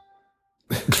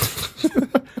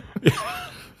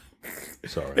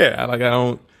 Sorry. Yeah,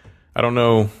 I don't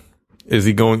know. Is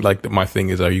he going, my thing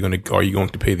is, are you going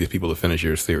to pay these people to finish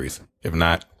your series? If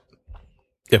not,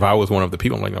 if I was one of the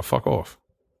people, I'm like, no, fuck off.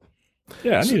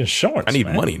 Yeah, I need insurance. I need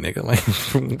money,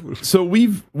 nigga. So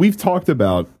we've talked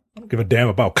about. I don't give a damn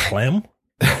about Clem.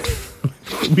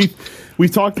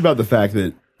 We've talked about the fact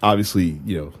that obviously,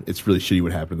 it's really shitty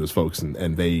what happened to those folks,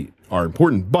 and they are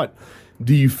important. But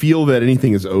do you feel that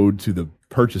anything is owed to the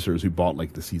purchasers who bought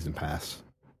the season pass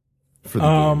for the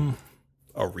game?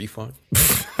 A refund?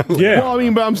 Yeah. Well, I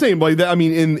mean, but I'm saying like that. I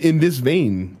mean, in this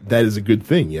vein, that is a good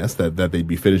thing. Yes, that they'd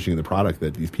be finishing the product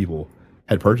that these people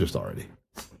had purchased already.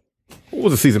 What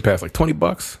was the season pass? Like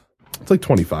 $20? It's like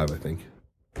 25, I think.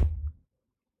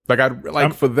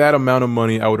 Like for that amount of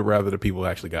money, I would rather the people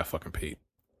actually got fucking paid.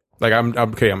 Like I'm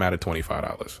okay. I'm out at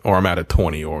 $25, or I'm out at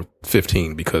 20 or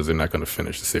 15 because they're not going to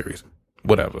finish the series.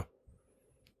 Whatever.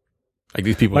 Like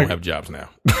these people don't have jobs now.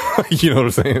 You know what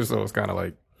I'm saying? So it's kind of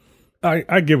like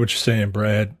I get what you're saying,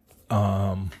 Brad.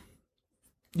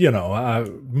 You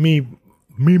know, me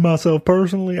myself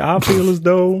personally, I feel as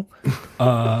though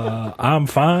I'm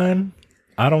fine.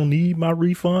 I don't need my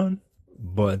refund,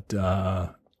 but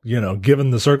you know,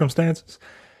 given the circumstances.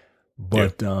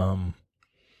 But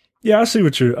yeah, I see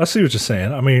what you're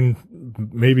saying. I mean,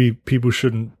 maybe people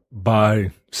shouldn't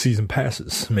buy season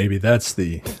passes. Maybe that's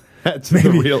the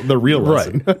the real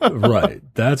lesson. Right.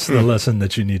 That's the lesson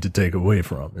that you need to take away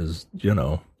from is, you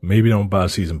know, maybe don't buy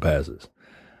season passes.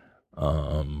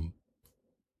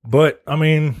 But I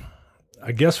mean,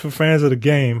 I guess for fans of the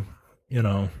game, you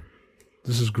know,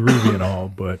 this is groovy and all,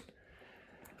 but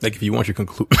like if you want your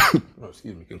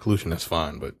conclusion, that's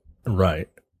fine. But right.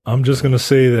 I'm just going to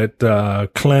say that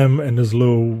Clem and his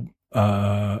little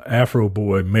Afro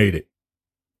boy made it.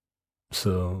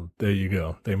 So there you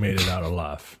go. They made it out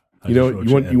alive.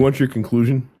 You want your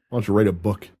conclusion? Why don't you write a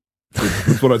book?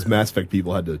 That's what us Mass Effect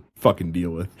people had to fucking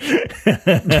deal with. How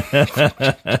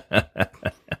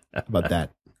about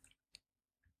that?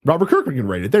 Robert Kirkman can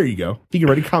write it. There you go. He can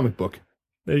write a comic book.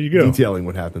 There you go. Detailing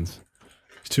what happens.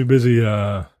 He's too busy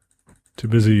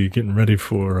getting ready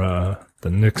for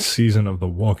the next season of The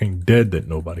Walking Dead that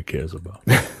nobody cares about.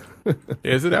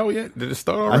 Is it out yet? Did it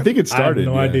start already? I think it started.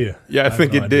 I have no idea. Yeah, I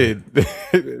think it did.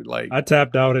 Like I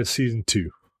tapped out at season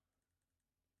 2.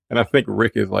 And I think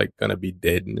Rick is like gonna be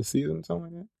dead in this season or something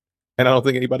like that. And I don't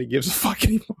think anybody gives a fuck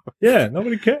anymore. Yeah,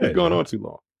 nobody cares. It's going on too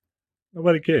long.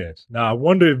 Nobody cares. Now I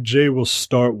wonder if Jay will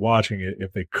start watching it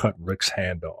if they cut Rick's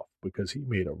hand off, because he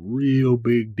made a real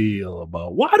big deal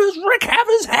about why does Rick have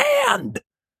his hand?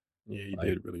 Yeah, he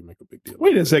did really make a big deal.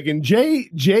 Wait a second. Jay,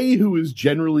 who is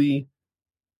generally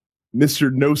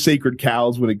Mr. No Sacred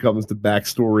Cows when it comes to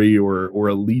backstory or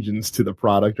allegiance to the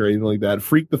product or anything like that,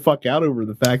 freaked the fuck out over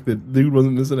the fact that dude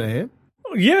wasn't missing a hand?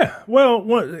 Yeah. Well,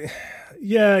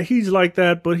 yeah, he's like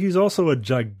that, but he's also a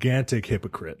gigantic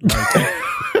hypocrite.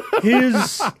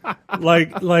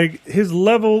 Like his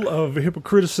level of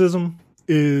hypocriticism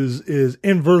is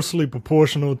inversely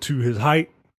proportional to his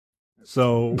height.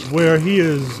 So where he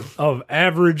is of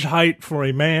average height for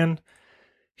a man,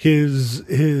 him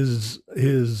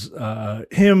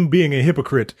being a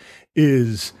hypocrite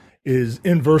is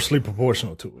inversely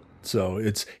proportional to it. So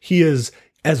he is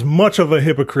as much of a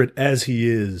hypocrite as he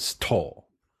is tall.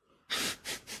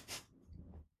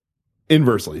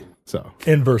 Inversely so.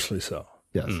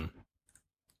 Yes.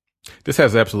 This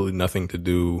has absolutely nothing to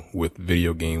do with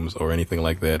video games or anything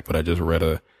like that, but I just read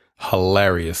a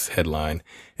hilarious headline,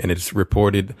 and it's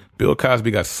reported Bill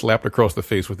Cosby got slapped across the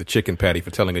face with a chicken patty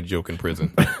for telling a joke in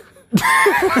prison.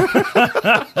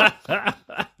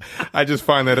 I just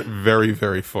find that very,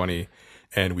 very funny,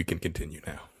 and we can continue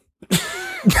now.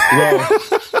 Well,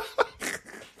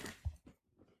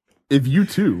 if you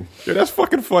too... Yeah, that's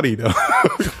fucking funny, though.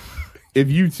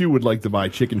 If you too would like to buy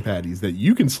chicken patties that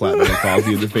you can slap Bill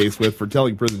Cosby in the face with for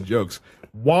telling prison jokes,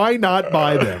 why not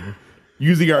buy them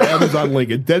using our Amazon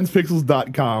link at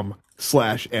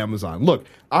densepixels.com/Amazon. Look,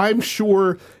 I'm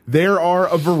sure there are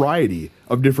a variety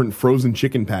of different frozen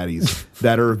chicken patties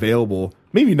that are available.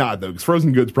 Maybe not, though, because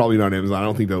frozen goods probably not on Amazon. I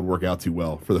don't think that would work out too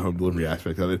well for the home delivery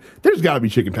aspect of it. There's got to be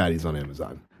chicken patties on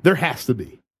Amazon. There has to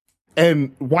be.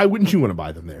 And why wouldn't you want to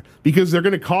buy them there? Because they're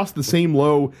going to cost the same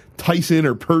low Tyson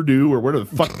or Purdue or whatever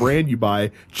the fuck brand you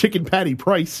buy chicken patty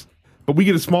price. But we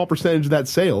get a small percentage of that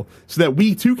sale so that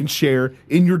we too can share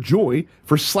in your joy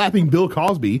for slapping Bill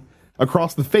Cosby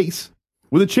across the face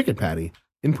with a chicken patty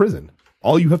in prison.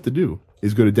 All you have to do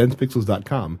is go to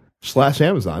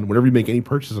densepixels.com/Amazon whenever you make any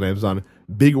purchase on Amazon,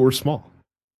 big or small.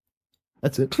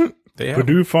 That's it.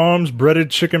 Purdue Farms breaded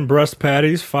chicken breast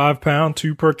patties, 5 pound,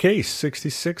 2 per case,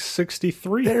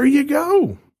 $66.63. There you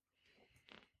go.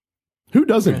 Who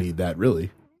doesn't need that, really?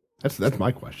 That's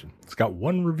my question. It's got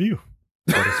 1 review.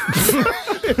 Is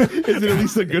it at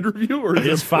least a good review, or is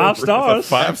it's it 5 stars?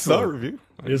 It's a 5-star review.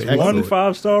 It's Excellent. 1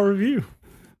 5-star review.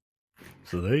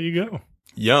 So there you go.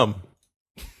 Yum.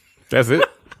 That's it.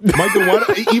 Michael,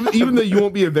 even though you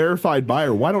won't be a verified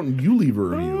buyer, why don't you leave a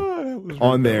review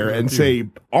on there and say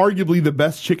arguably the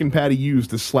best chicken patty used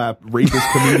to slap rapist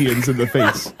comedians in the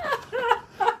face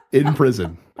in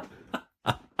prison?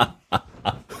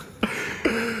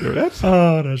 That's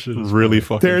that shit is really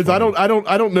fucking Terrence, funny.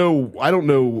 I don't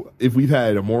know if we've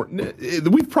had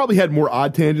we've probably had more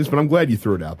odd tangents, but I'm glad you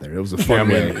threw it out there. It was a fun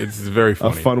way. It's very A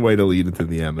funny. fun way to lead into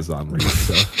the Amazon read.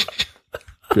 So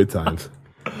good times.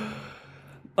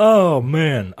 Oh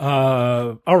man!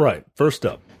 All right. First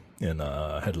up in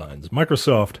headlines,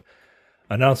 Microsoft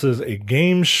announces a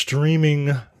game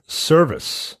streaming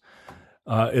service.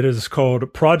 It is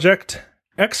called Project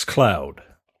xCloud,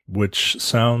 which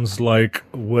sounds like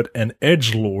what an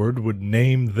edgelord would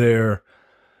name their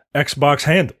Xbox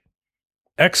handle.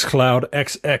 xCloud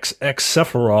XXX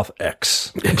Sephiroth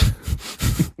X.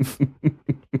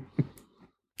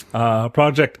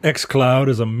 Project xCloud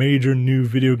is a major new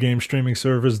video game streaming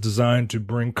service designed to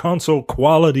bring console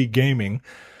quality gaming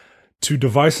to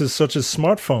devices such as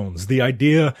smartphones. The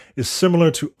idea is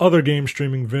similar to other game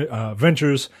streaming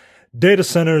ventures, data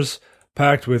centers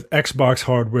packed with Xbox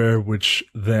hardware, which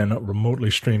then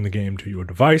remotely stream the game to your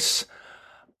device.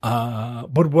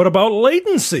 But what about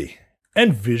latency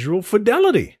and visual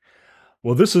fidelity?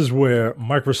 Well, this is where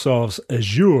Microsoft's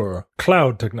Azure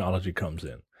cloud technology comes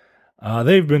in.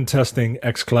 They've been testing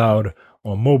xCloud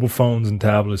on mobile phones and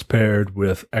tablets paired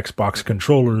with Xbox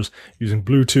controllers using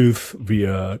Bluetooth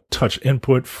via touch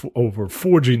input over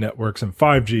 4G networks and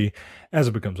 5G as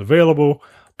it becomes available.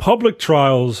 Public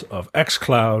trials of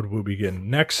xCloud will begin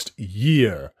next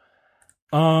year.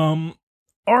 Do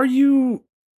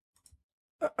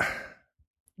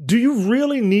you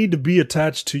really need to be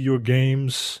attached to your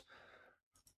games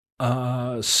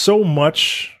so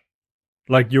much?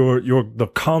 Like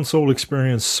the console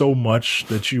experience so much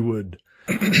that you would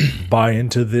buy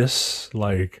into this?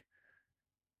 Like,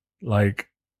 I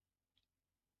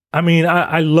mean,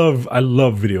 I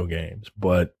love video games,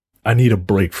 but I need a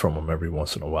break from them every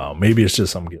once in a while. Maybe it's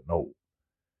just I'm getting old.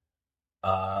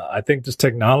 I think this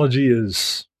technology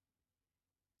is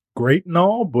great and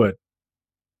all, but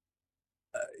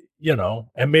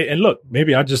and look,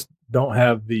 maybe I just don't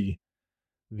have the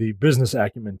business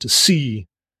acumen to see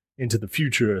into the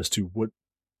future as to what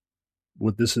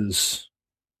this is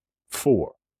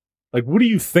for. Like, what do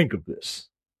you think of this?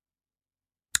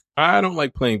 I don't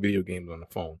like playing video games on the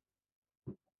phone.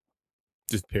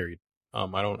 Just period. I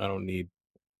don't need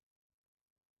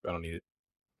it.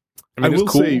 I mean,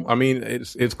 it's cool. I mean,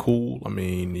 it's cool. I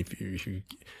mean, if you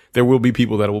there will be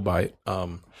people that will buy it.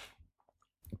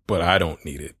 But I don't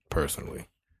need it personally.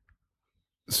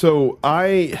 So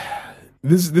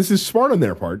this is smart on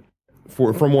their part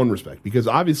from one respect, because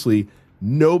obviously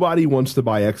nobody wants to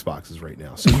buy Xboxes right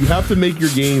now. So you have to make your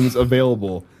games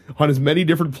available on as many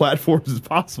different platforms as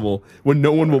possible when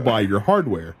no one will buy your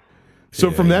hardware.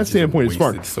 So from that standpoint, it's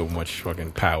smart. So much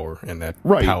fucking power in that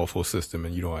powerful system,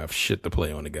 and you don't have shit to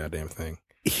play on the goddamn thing.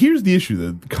 Here's the issue: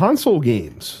 the console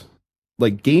games,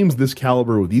 like games this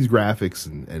caliber with these graphics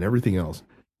and everything else,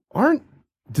 aren't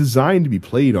designed to be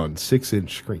played on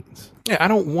 6-inch screens. Yeah, I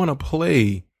don't want to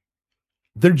play.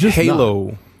 They're just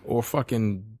Halo or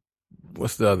fucking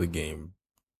what's the other game?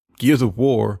 Gears of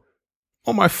War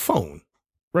on my phone.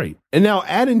 Right. And now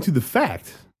add into the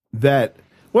fact that,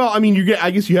 well, I mean,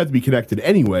 I guess you have to be connected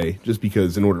anyway, just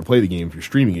because in order to play the game, if you're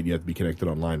streaming it, you have to be connected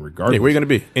online regardless. Hey, where are you going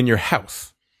to be? In your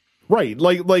house. Right.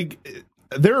 Like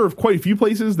there are quite a few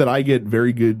places that I get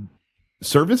very good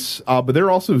service, but there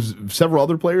are also several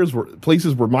other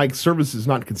places where my service is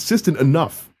not consistent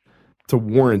enough to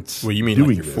warrant Well, you mean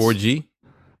doing like your 4G?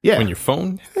 Yeah. On your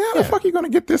phone? How the fuck are you going to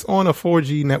get this on a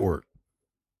 4G network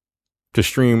to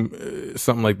stream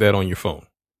something like that on your phone?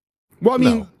 Well, I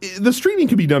mean, the streaming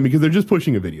can be done because they're just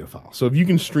pushing a video file. So if you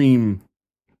can stream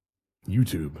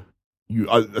YouTube, you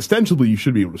ostensibly you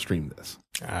should be able to stream this.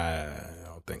 I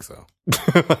don't think so.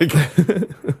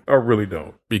 I really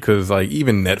don't. Because like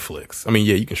even Netflix, I mean,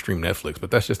 yeah, you can stream Netflix,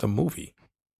 but that's just a movie.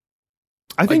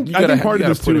 I think part of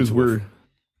this too is we're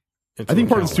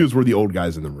the old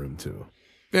guys in the room too.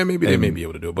 Yeah, maybe they may be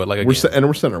able to do it, but like again,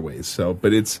 we're set in our ways. So,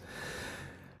 but it's,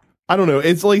 I don't know.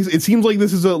 It's like, it seems like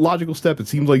this is a logical step. It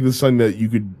seems like this is something that you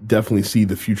could definitely see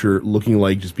the future looking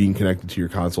like, just being connected to your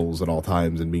consoles at all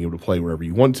times and being able to play wherever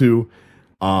you want to.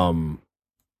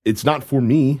 It's not for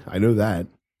me. I know that.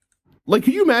 Like,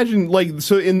 could you imagine, like,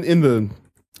 so in the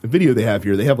video they have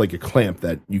here, they have like a clamp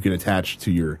that you can attach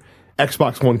to your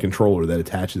Xbox One controller that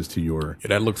attaches to your,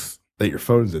 that your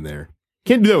phone's in there.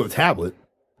 Can't do that with a tablet.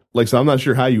 Like, so I'm not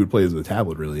sure how you would play as a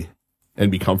tablet really and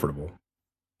be comfortable.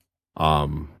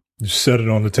 You set it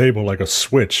on the table like a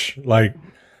Switch. Like,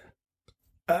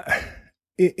 I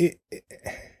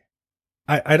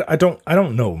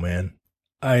don't know, man.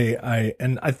 I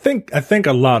think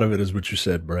a lot of it is what you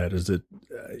said, Brad, is that,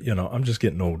 I'm just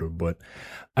getting older, but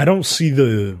I don't see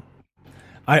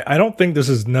I don't think this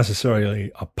is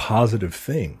necessarily a positive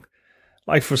thing.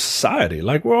 Like for society,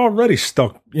 like we're already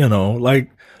stuck,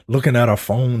 like looking at our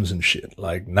phones and shit,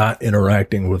 like not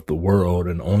interacting with the world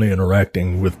and only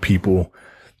interacting with people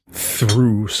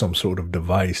through some sort of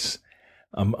device.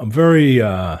 I'm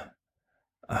not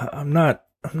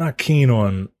keen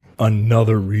on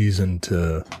another reason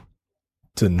to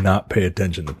not pay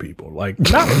attention to people. Like,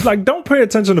 not like don't pay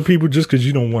attention to people just because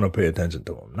you don't want to pay attention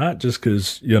to them. Not just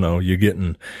because you're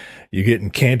getting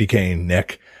candy cane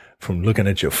neck from looking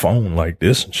at your phone like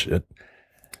this and shit.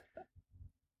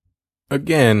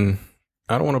 Again,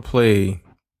 I don't want to play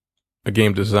a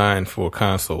game designed for a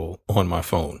console on my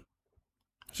phone.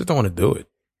 I just don't want to do it.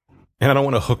 And I don't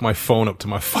want to hook my phone up to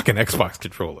my fucking Xbox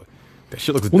controller. That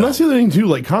shit looks dumb. That's the other thing too.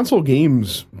 Like console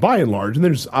games, by and large, and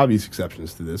there's obvious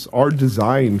exceptions to this, are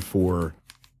designed for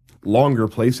longer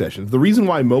play sessions. The reason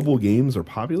why mobile games are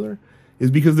popular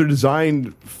is because they're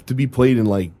designed to be played in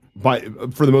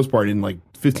for the most part, in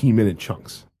 15-minute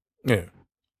chunks. Yeah.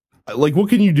 Like, what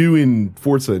can you do in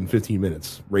Forza in 15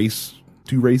 minutes? Race,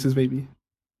 2 races, maybe?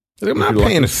 I'm not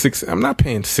paying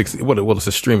 $60. Well, it's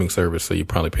a streaming service, so you're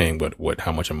probably paying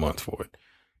how much a month for it.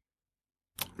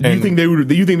 Do you think they would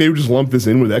just lump this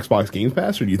in with Xbox Game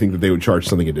Pass, or do you think that they would charge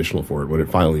something additional for it when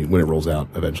it rolls out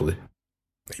eventually?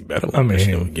 They better lump it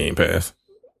in with Game Pass.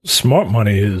 Smart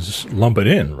money is lump it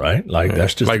in, right? Like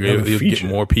that's just like you'll get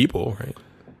more people, right?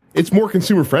 It's more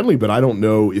consumer friendly, but I don't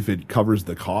know if it covers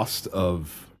the cost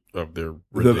of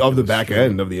the back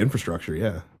end of the infrastructure.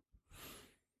 Yeah,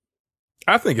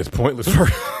 I think it's pointless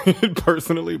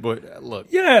personally, but look,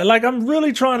 yeah, like I'm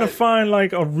really trying to find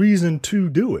like a reason to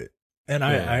do it, and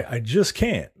I just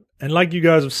can't. And like you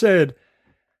guys have said,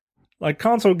 like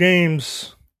console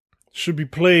games should be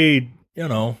played,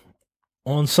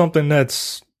 on something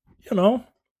that's, a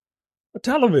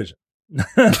television,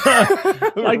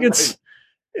 like it's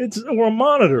or a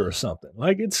monitor or something.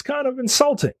 Like it's kind of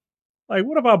insulting. Like,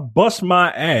 what if I bust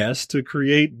my ass to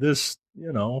create this,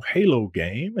 Halo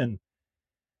game, and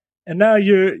now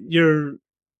you're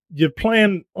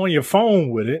playing on your phone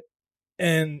with it,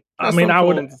 and I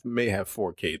may have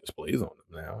 4K displays on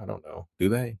them now. I don't know, do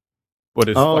they? But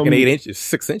it's fucking 8 inches,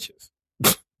 6 inches.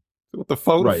 What the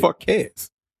fuck cares?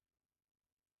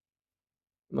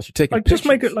 Unless you're taking just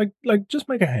make it just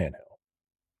make a handheld.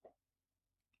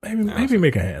 Maybe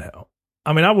make a handheld.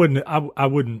 I mean, I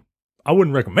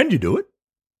wouldn't recommend you do it,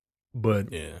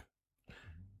 but yeah.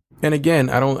 And again,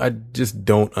 I just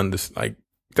don't understand. Like,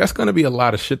 that's going to be a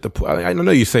lot of shit to put. I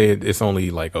know you say it's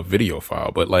only like a video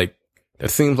file, but like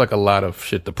that seems like a lot of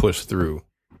shit to push through.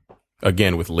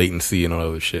 Again, with latency and all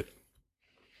other shit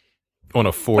on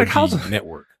a 4G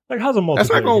network. Like, how's a multiplayer?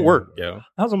 That's not going to work, yo.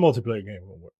 How's a multiplayer game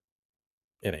going to work?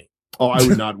 It ain't. Oh, I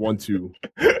would not want to,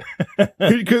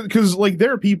 because like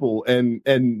there are people, and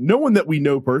no one that we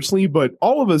know personally, but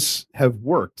all of us have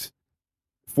worked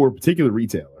for a particular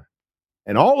retailer,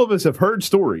 and all of us have heard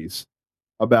stories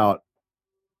about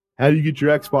how do you get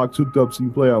your Xbox hooked up so you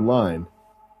can play online,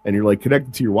 and you're like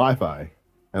connected to your Wi-Fi,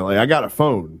 and like I got a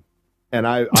phone, and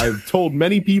I've told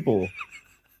many people,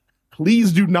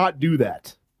 please do not do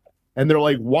that, and they're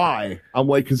like, why? I'm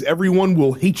like, because everyone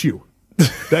will hate you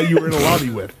that you were in a lobby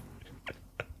with.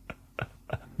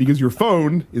 Because your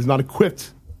phone is not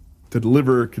equipped to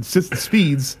deliver consistent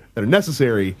speeds that are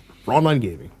necessary for online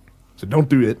gaming. So don't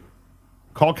do it.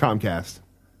 Call Comcast.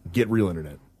 Get real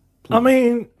internet.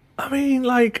 Please. I mean,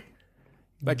 like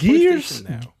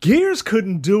Gears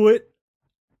couldn't do it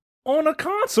on a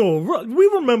console. We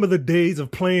remember the days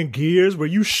of playing Gears where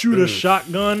you shoot a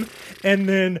shotgun and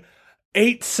then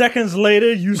 8 seconds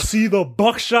later you see the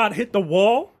buckshot hit the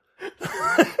wall.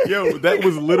 Yo, that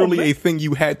was literally a thing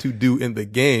you had to do in the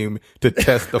game to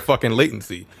test the fucking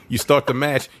latency. You start the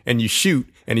match and you shoot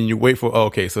and then you wait for,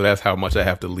 okay, so that's how much I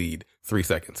have to lead. 3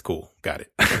 seconds. Cool. Got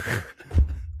it.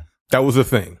 That was a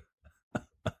thing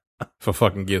for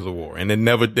fucking Gears of War. And they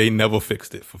never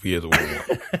fixed it for Gears of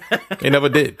War 1. They never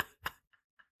did.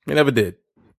 They never did.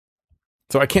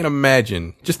 So I can't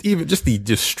imagine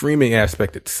the streaming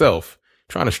aspect itself,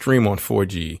 trying to stream on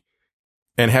 4G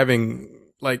and having,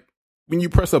 like, when you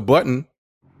press a button,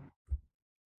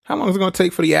 how long is it going to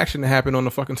take for the action to happen on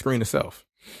the fucking screen itself?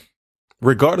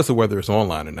 Regardless of whether it's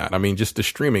online or not. I mean, just the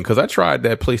streaming. Because I tried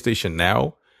that PlayStation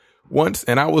Now once,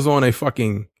 and I was on a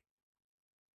fucking,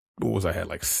 what was I had,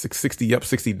 like 60 up,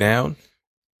 60 down?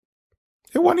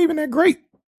 It wasn't even that great.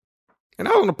 And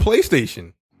I was on a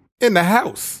PlayStation in the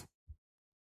house.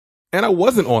 And I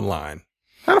wasn't online.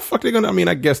 How the fuck they gonna? I mean,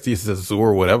 I guess this Azure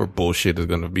or whatever bullshit is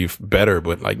gonna be better,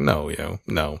 but like, no,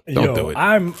 don't do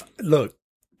it. Look,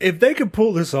 if they could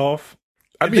pull this off,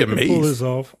 I'd be If they can pull amazed. this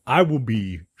off, I will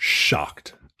be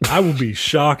shocked. I will be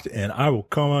shocked, and I will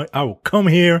come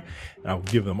here, and I will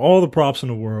give them all the props in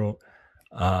the world.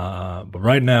 But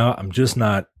right now, I'm just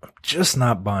not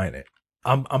buying it.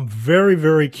 I'm very,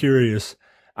 very curious.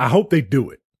 I hope they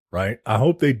do it, right? I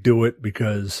hope they do it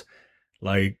because,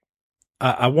 like,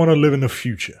 I want to live in the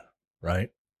future,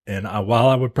 right? And while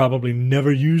I would probably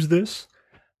never use this,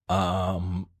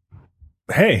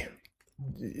 hey,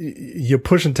 you're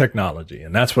pushing technology,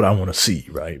 and that's what I want to see,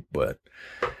 right? But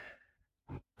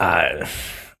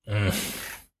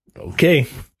okay.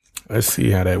 Let's see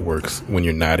how that works when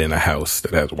you're not in a house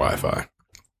that has Wi-Fi.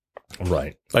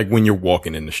 Right. Like when you're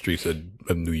walking in the streets of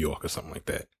New York or something like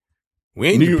that. We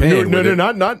ain't No, Japan.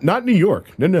 not New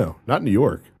York. No, not New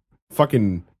York.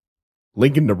 Fucking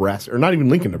Lincoln, Nebraska, or not even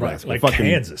Lincoln, Nebraska. Like fucking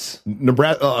Kansas.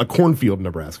 Nebraska, a cornfield,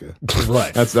 Nebraska.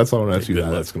 Right. That's all I want to see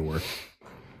how that's going to work.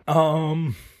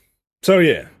 So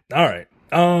yeah. All right.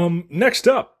 Next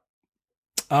up,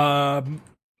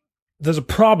 there's a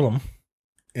problem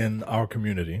in our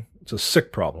community. It's a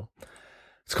sick problem.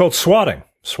 It's called swatting.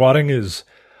 Swatting is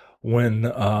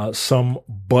when some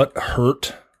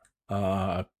butt-hurt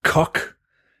cuck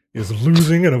is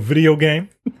losing in a video game.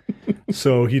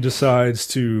 So he decides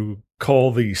to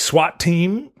call the SWAT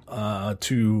team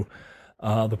to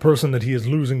the person that he is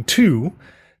losing to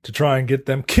try and get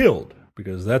them killed,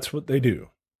 because that's what they do.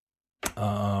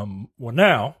 Well,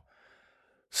 now,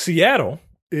 Seattle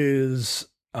is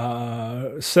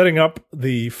setting up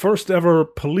the first ever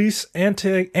police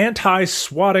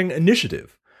anti-swatting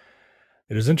initiative.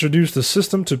 It has introduced a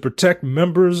system to protect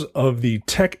members of the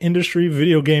tech industry,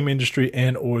 video game industry,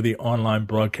 and or the online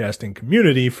broadcasting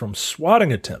community from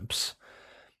swatting attempts.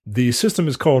 The system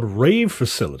is called Rave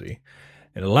Facility.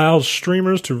 It allows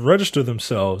streamers to register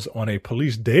themselves on a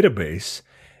police database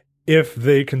if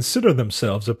they consider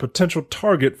themselves a potential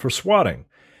target for swatting.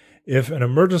 If an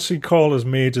emergency call is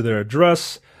made to their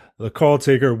address, the call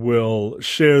taker will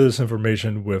share this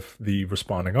information with the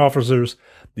responding officers.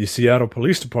 The Seattle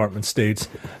Police Department states,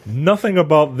 nothing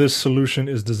about this solution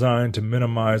is designed to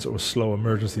minimize or slow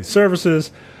emergency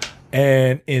services,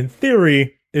 and in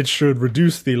theory, it should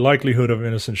reduce the likelihood of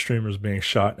innocent streamers being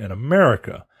shot in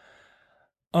America.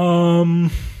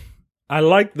 I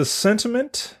like the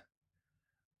sentiment,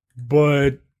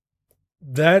 but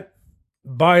that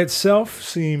by itself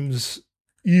seems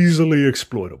easily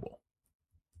exploitable.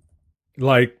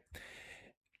 Like,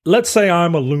 let's say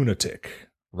I'm a lunatic,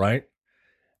 right?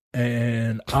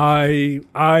 And I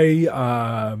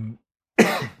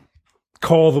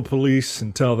call the police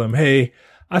and tell them, hey,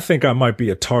 I think I might be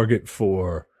a target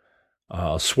for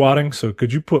swatting. So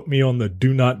could you put me on the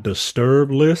do not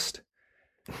disturb list?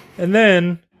 And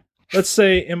then let's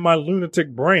say in my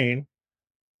lunatic brain,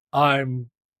 I'm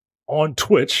on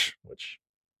Twitch, which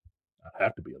I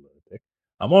have to be a lunatic.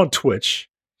 I'm on Twitch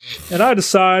and I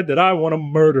decide that I want to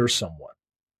murder someone.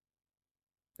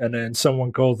 And then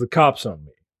someone calls the cops on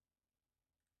me.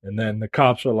 And then the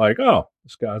cops are like, oh,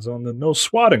 this guy's on the no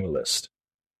swatting list.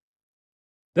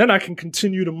 Then I can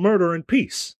continue to murder in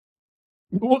peace.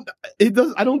 Well, it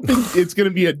does. I don't think it's going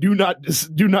to be a do not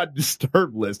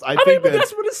disturb list. I mean, think but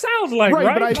that's what it sounds like,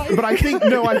 right? But I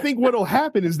think what'll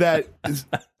happen is that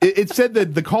it said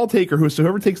that the call taker,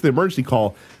 whoever takes the emergency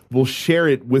call, will share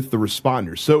it with the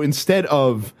responders. So instead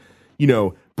of,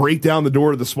 break down the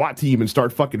door of the SWAT team and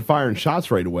start fucking firing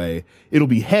shots right away, it'll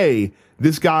be, hey,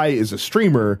 this guy is a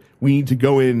streamer. We need to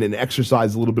go in and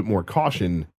exercise a little bit more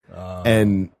caution.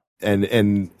 And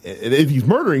if he's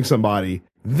murdering somebody,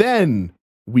 then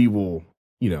we will,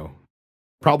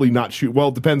 probably not shoot. Well,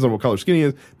 it depends on what color skin he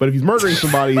is. But if he's murdering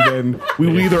somebody, then we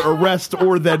will either arrest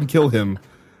or then kill him,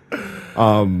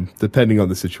 depending on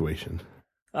the situation.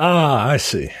 I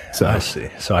see. I see.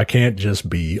 So I can't just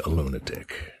be a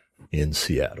lunatic in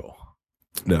Seattle.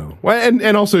 No. Well,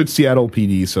 and also it's Seattle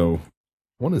PD, so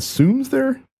one assumes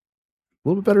they're a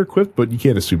little bit better equipped, but you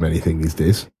can't assume anything these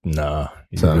days. Nah,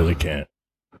 you really can't.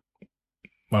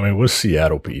 I mean, what's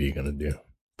Seattle PD going to do?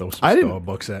 Throw some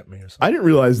Starbucks at me or something? I didn't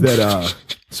realize that.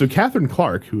 So Catherine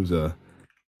Clark, who's a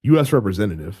U.S.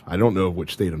 representative, I don't know of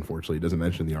which state, unfortunately, it doesn't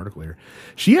mention in the article here.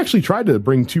 She actually tried to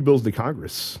bring 2 bills to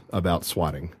Congress about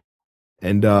swatting,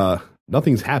 and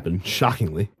nothing's happened.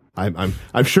 Shockingly, I'm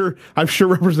sure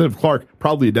Representative Clark,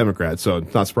 probably a Democrat, so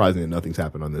it's not surprising that nothing's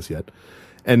happened on this yet.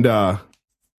 And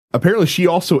apparently, she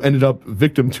also ended up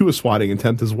victim to a swatting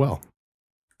attempt as well,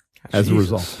 as a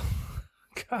result.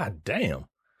 God damn.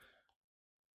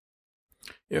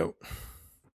 Yo.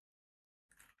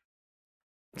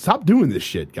 Stop doing this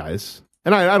shit, guys.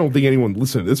 And I don't think anyone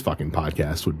listening to this fucking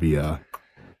podcast would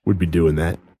be doing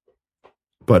that.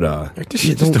 But This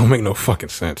shit just don't make no fucking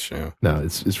sense, yo. no,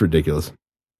 it's ridiculous.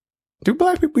 Do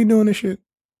black people be doing this shit?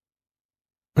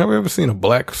 Have we ever seen a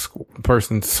black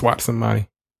person swat somebody?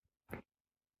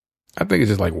 I think it's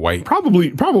just like white.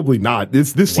 Probably not.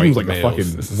 This seems like males. a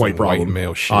fucking This is white some problem. white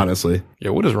male shit. Honestly,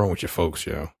 Yo, what is wrong with your folks,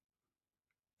 yo?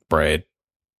 Brad,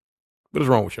 what is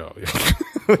wrong with y'all?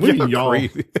 What do you mean, y'all?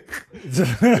 Crazy.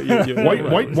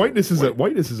 Whiteness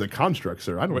is a construct,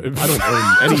 sir. I don't own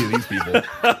any of these people.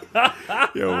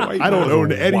 Yo, I don't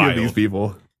own any of these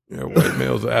people. Yeah, white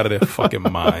males are out of their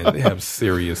fucking mind. They have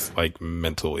serious like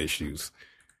mental issues.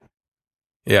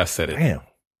 Yeah, I said it. Damn.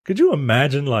 Could you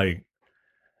imagine like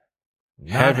not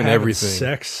Having everything.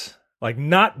 sex, like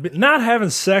not having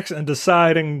sex and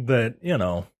deciding that, you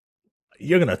know,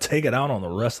 you're going to take it out on the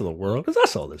rest of the world? Because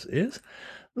that's all this is.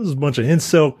 This is a bunch of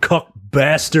incel cuck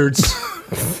bastards.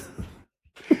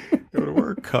 Yo, the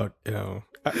word cuck, you know.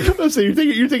 I'm saying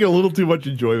you're taking a little too much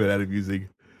enjoyment out of using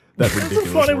that ridiculous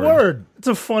It's a funny word. It's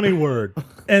a funny word.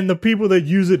 And the people that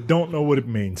use it don't know what it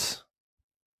means.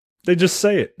 They just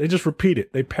say it. They just repeat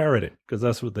it. They parrot it because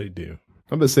that's what they do.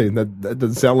 I'm just saying that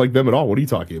doesn't sound like them at all. What are you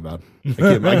talking about?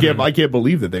 I can't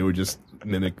believe that they would just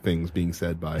mimic things being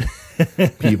said by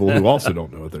people who also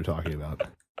don't know what they're talking about.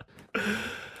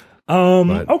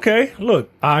 Okay. Look,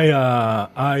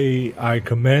 I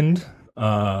commend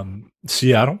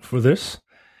Seattle for this.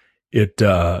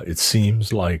 It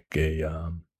seems like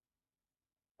a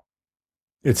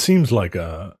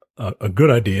good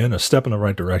idea and a step in the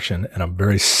right direction, and I'm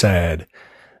very sad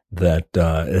that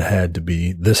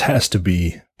this has to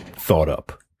be thought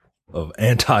up of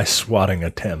anti-swatting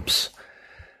attempts.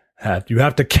 You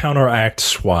have to counteract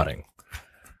swatting,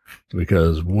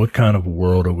 because what kind of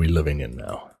world are we living in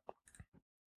now?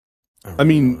 I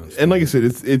mean, and like I said,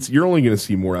 it's you're only going to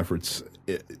see more efforts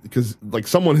because like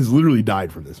someone has literally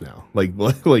died from this now. Like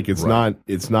it's Right.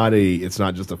 it's not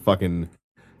just a fucking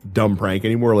dumb prank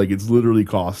anymore. Like it's literally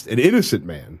cost an innocent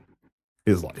man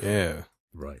his life. Yeah.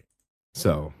 Right.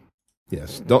 So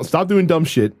yes, don't stop doing dumb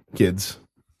shit, kids,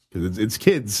 because it's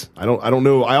kids. I don't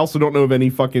know. I also don't know of any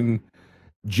fucking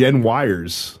Gen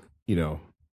Yers,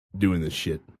 doing this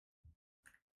shit.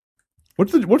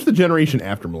 What's the generation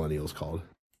after millennials called?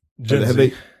 Gen Have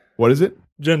Z. what is it?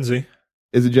 Gen Z.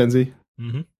 Is it Gen Z?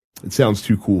 Mm-hmm. It sounds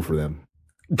too cool for them.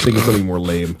 Think of something more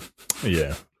lame.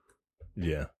 Yeah.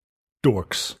 Yeah.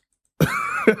 Dorks.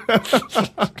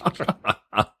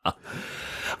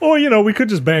 Or, we could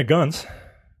just ban guns.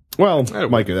 Well,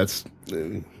 Micah, that's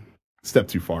a step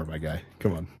too far, my guy.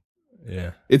 Come on.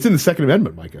 Yeah. It's in the Second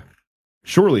Amendment, Micah.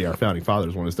 Surely our founding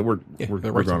fathers want us to. We're the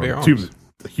right to going bear on arms.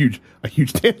 a huge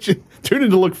tangent. Tune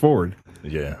in to look forward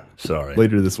Yeah. Sorry.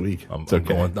 later this week. I'm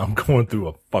okay. going through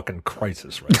a fucking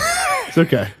crisis right It's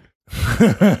okay.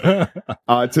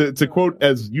 now. To quote,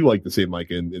 as you like to say,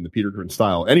 Micah, in the Peter Griffin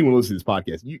style, anyone listening to this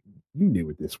podcast, you knew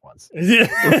what this was. Yeah.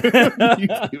 You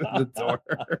came in the door.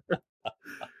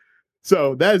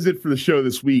 So that is it for the show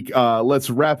this week.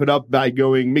 Let's wrap it up by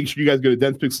make sure you guys go to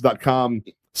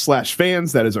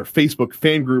densepixels.com/fans. That is our Facebook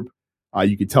fan group.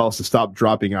 You can tell us to stop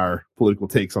dropping our political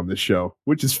takes on this show,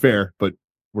 which is fair, but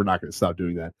we're not going to stop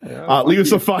doing that. Leave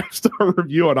us a 5-star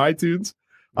review on iTunes.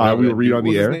 We will read on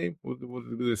the air. What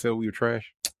did they say we were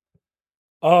trash?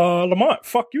 Lamont.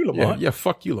 Fuck you, Lamont. Yeah,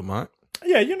 fuck you, Lamont.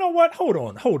 Yeah, you know what? Hold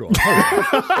on.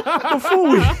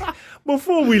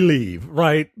 Before we leave,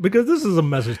 right? Because this is a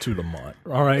message to Lamont.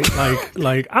 All right,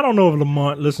 like I don't know if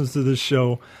Lamont listens to this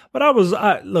show, but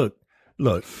look.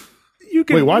 You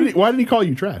can Wait, why did he call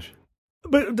you trash?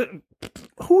 But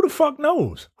who the fuck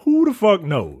knows?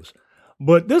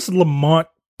 But this Lamont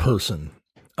person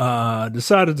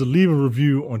decided to leave a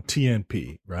review on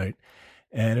TNP, right?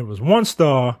 And it was 1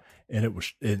 star, and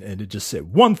it just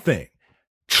said one thing.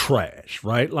 Trash,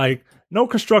 right? Like no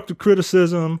constructive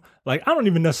criticism. Like I don't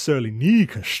even necessarily need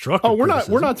constructive. Oh, we're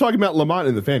criticism. not talking about Lamont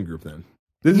in the fan group then.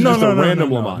 This is just a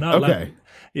random Lamont. not Okay. like-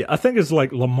 yeah, I think it's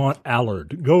like Lamont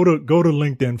Allard. Go to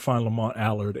LinkedIn, find Lamont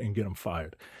Allard, and get him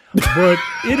fired. But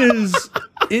it is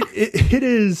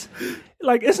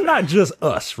like it's not just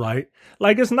us, right?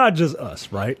 Like it's not just us,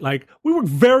 right? Like we work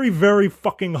very, very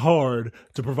fucking hard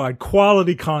to provide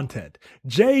quality content.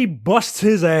 Jay busts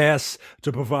his ass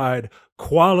to provide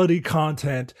quality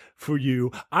content for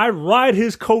you. I ride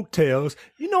his coattails.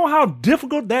 You know how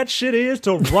difficult that shit is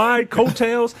to ride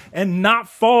coattails and not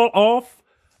fall off?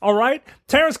 All right?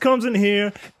 Terrence comes in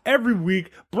here every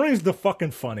week, brings the fucking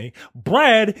funny.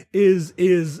 Brad is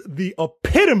the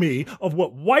epitome of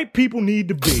what white people need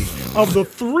to be. Of the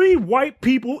 3 white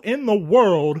people in the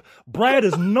world, Brad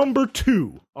is number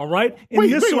 2. All right? In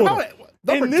this order,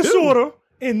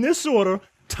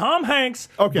 Tom Hanks,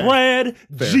 Okay. Brad,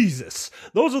 Fair. Jesus.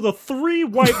 Those are the 3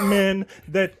 white men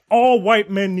that all white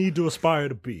men need to aspire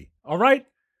to be. All right?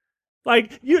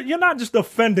 Like, you're not just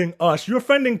offending us. You're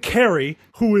offending Carrie,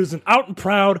 who is an out and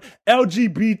proud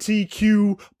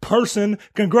LGBTQ person.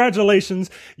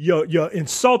 Congratulations. You're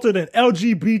insulted an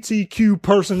LGBTQ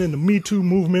person in the Me Too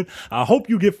movement. I hope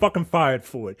you get fucking fired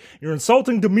for it. You're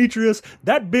insulting Demetrius.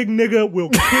 That big nigga will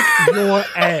kick your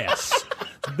ass.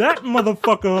 That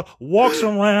motherfucker walks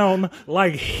around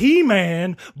like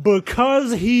He-Man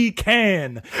because he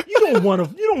can. You don't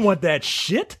want that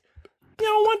shit. You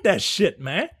don't want that shit,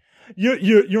 man.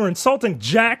 You're insulting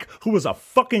Jack, who is a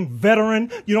fucking veteran.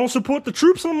 You don't support the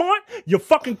troops, Lamont? You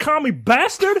fucking commie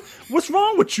bastard. What's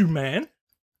wrong with you, man?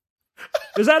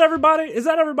 Is that everybody? Is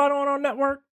that everybody on our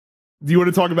network? Do you want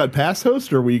to talk about past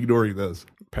hosts, or are we ignoring those?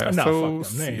 Past No, fuck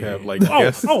hosts, them. you have like and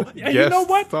guest you know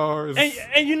what? stars.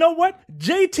 And you know what?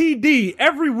 JTD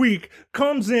every week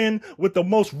comes in with the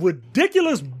most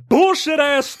ridiculous bullshit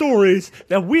ass stories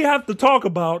that we have to talk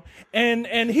about, and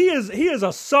he is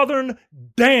a Southern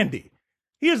dandy.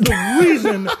 He is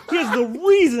the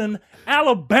reason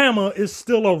Alabama is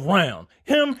still around.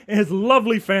 Him and his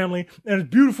lovely family and his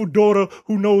beautiful daughter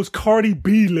who knows Cardi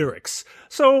B lyrics.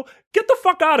 So get the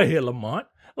fuck out of here, Lamont.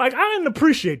 Like, I didn't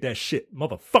appreciate that shit,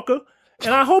 motherfucker.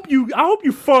 And I hope you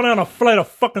fall down a flight of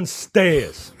fucking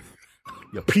stairs.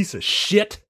 You piece of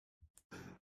shit.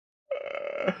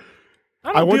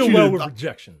 I don't want deal you well to- with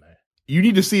rejection, man. You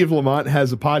need to see if Lamont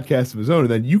has a podcast of his own, and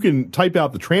then you can type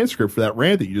out the transcript for that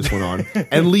rant that you just went on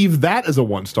and leave that as a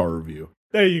 1-star review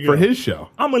There you go. for his show.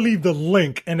 I'm going to leave the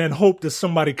link and then hope that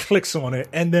somebody clicks on it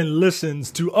and then listens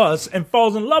to us and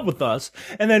falls in love with us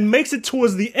and then makes it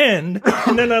towards the end.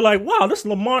 And then they're like, wow, this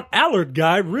Lamont Allard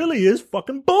guy really is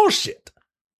fucking bullshit.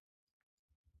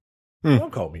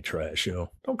 Don't call me trash, yo.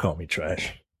 Don't call me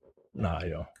trash. Nah,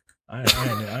 yo. I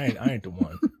ain't the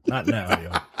one. Not now,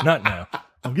 yo. Not now.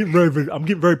 I'm getting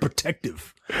very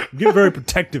protective. I'm getting very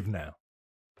protective now.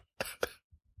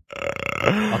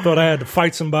 I thought I had to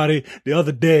fight somebody the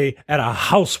other day at a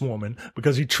housewarming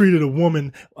because he treated a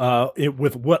woman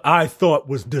with what I thought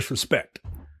was disrespect.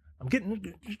 I'm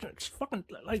getting it's fucking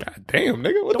like God damn,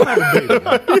 nigga. What don't the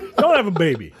have a baby. Don't have a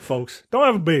baby, folks. Don't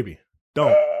have a baby.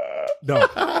 Don't.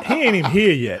 He ain't even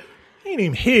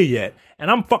here yet. And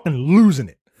I'm fucking losing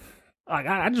it. Like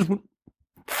I just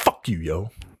fuck you, yo.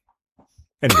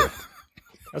 Anyway,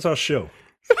 that's our show.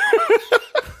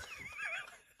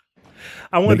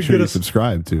 I wanted Make to sure get you us.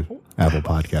 subscribe to Apple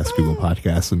Podcasts, Google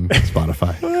Podcasts, and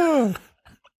Spotify.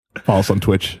 Follow us on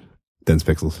Twitch, Dense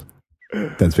Pixels,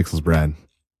 Dense Pixels Brad,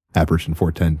 Apparition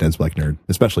 410, Dense Black Nerd,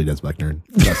 especially Dense Black Nerd.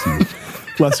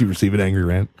 Lest you receive an angry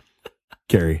rant.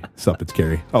 Carrie, sup, it's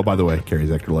Carrie. Oh, by the way,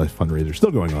 Carrie's Extra Life fundraiser still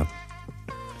going on.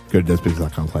 Go to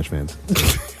densepixels.com/fans.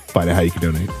 Find out how you can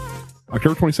donate.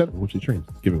 October 27th, which is train,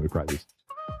 giving away prizes.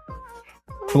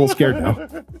 I'm a little scared now.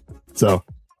 So,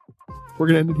 we're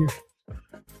going to end it here.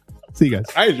 See you guys.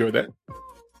 I enjoyed that.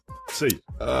 See you.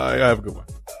 Have a good one.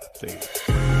 See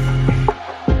you.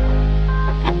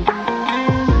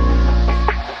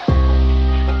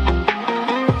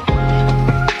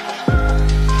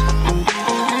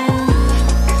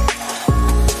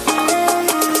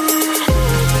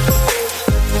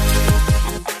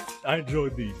 I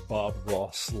enjoyed the Bob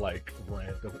Ross like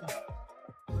rant of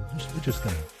we're just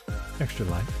gonna extra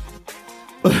life.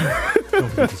 Don't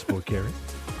forget to support Carrie.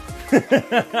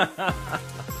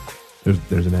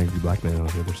 There's an angry black man on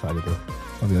the other side of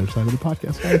the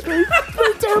podcast. It's very,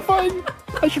 very terrifying.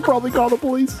 I should probably call the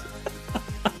police.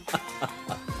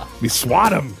 We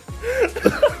swat him.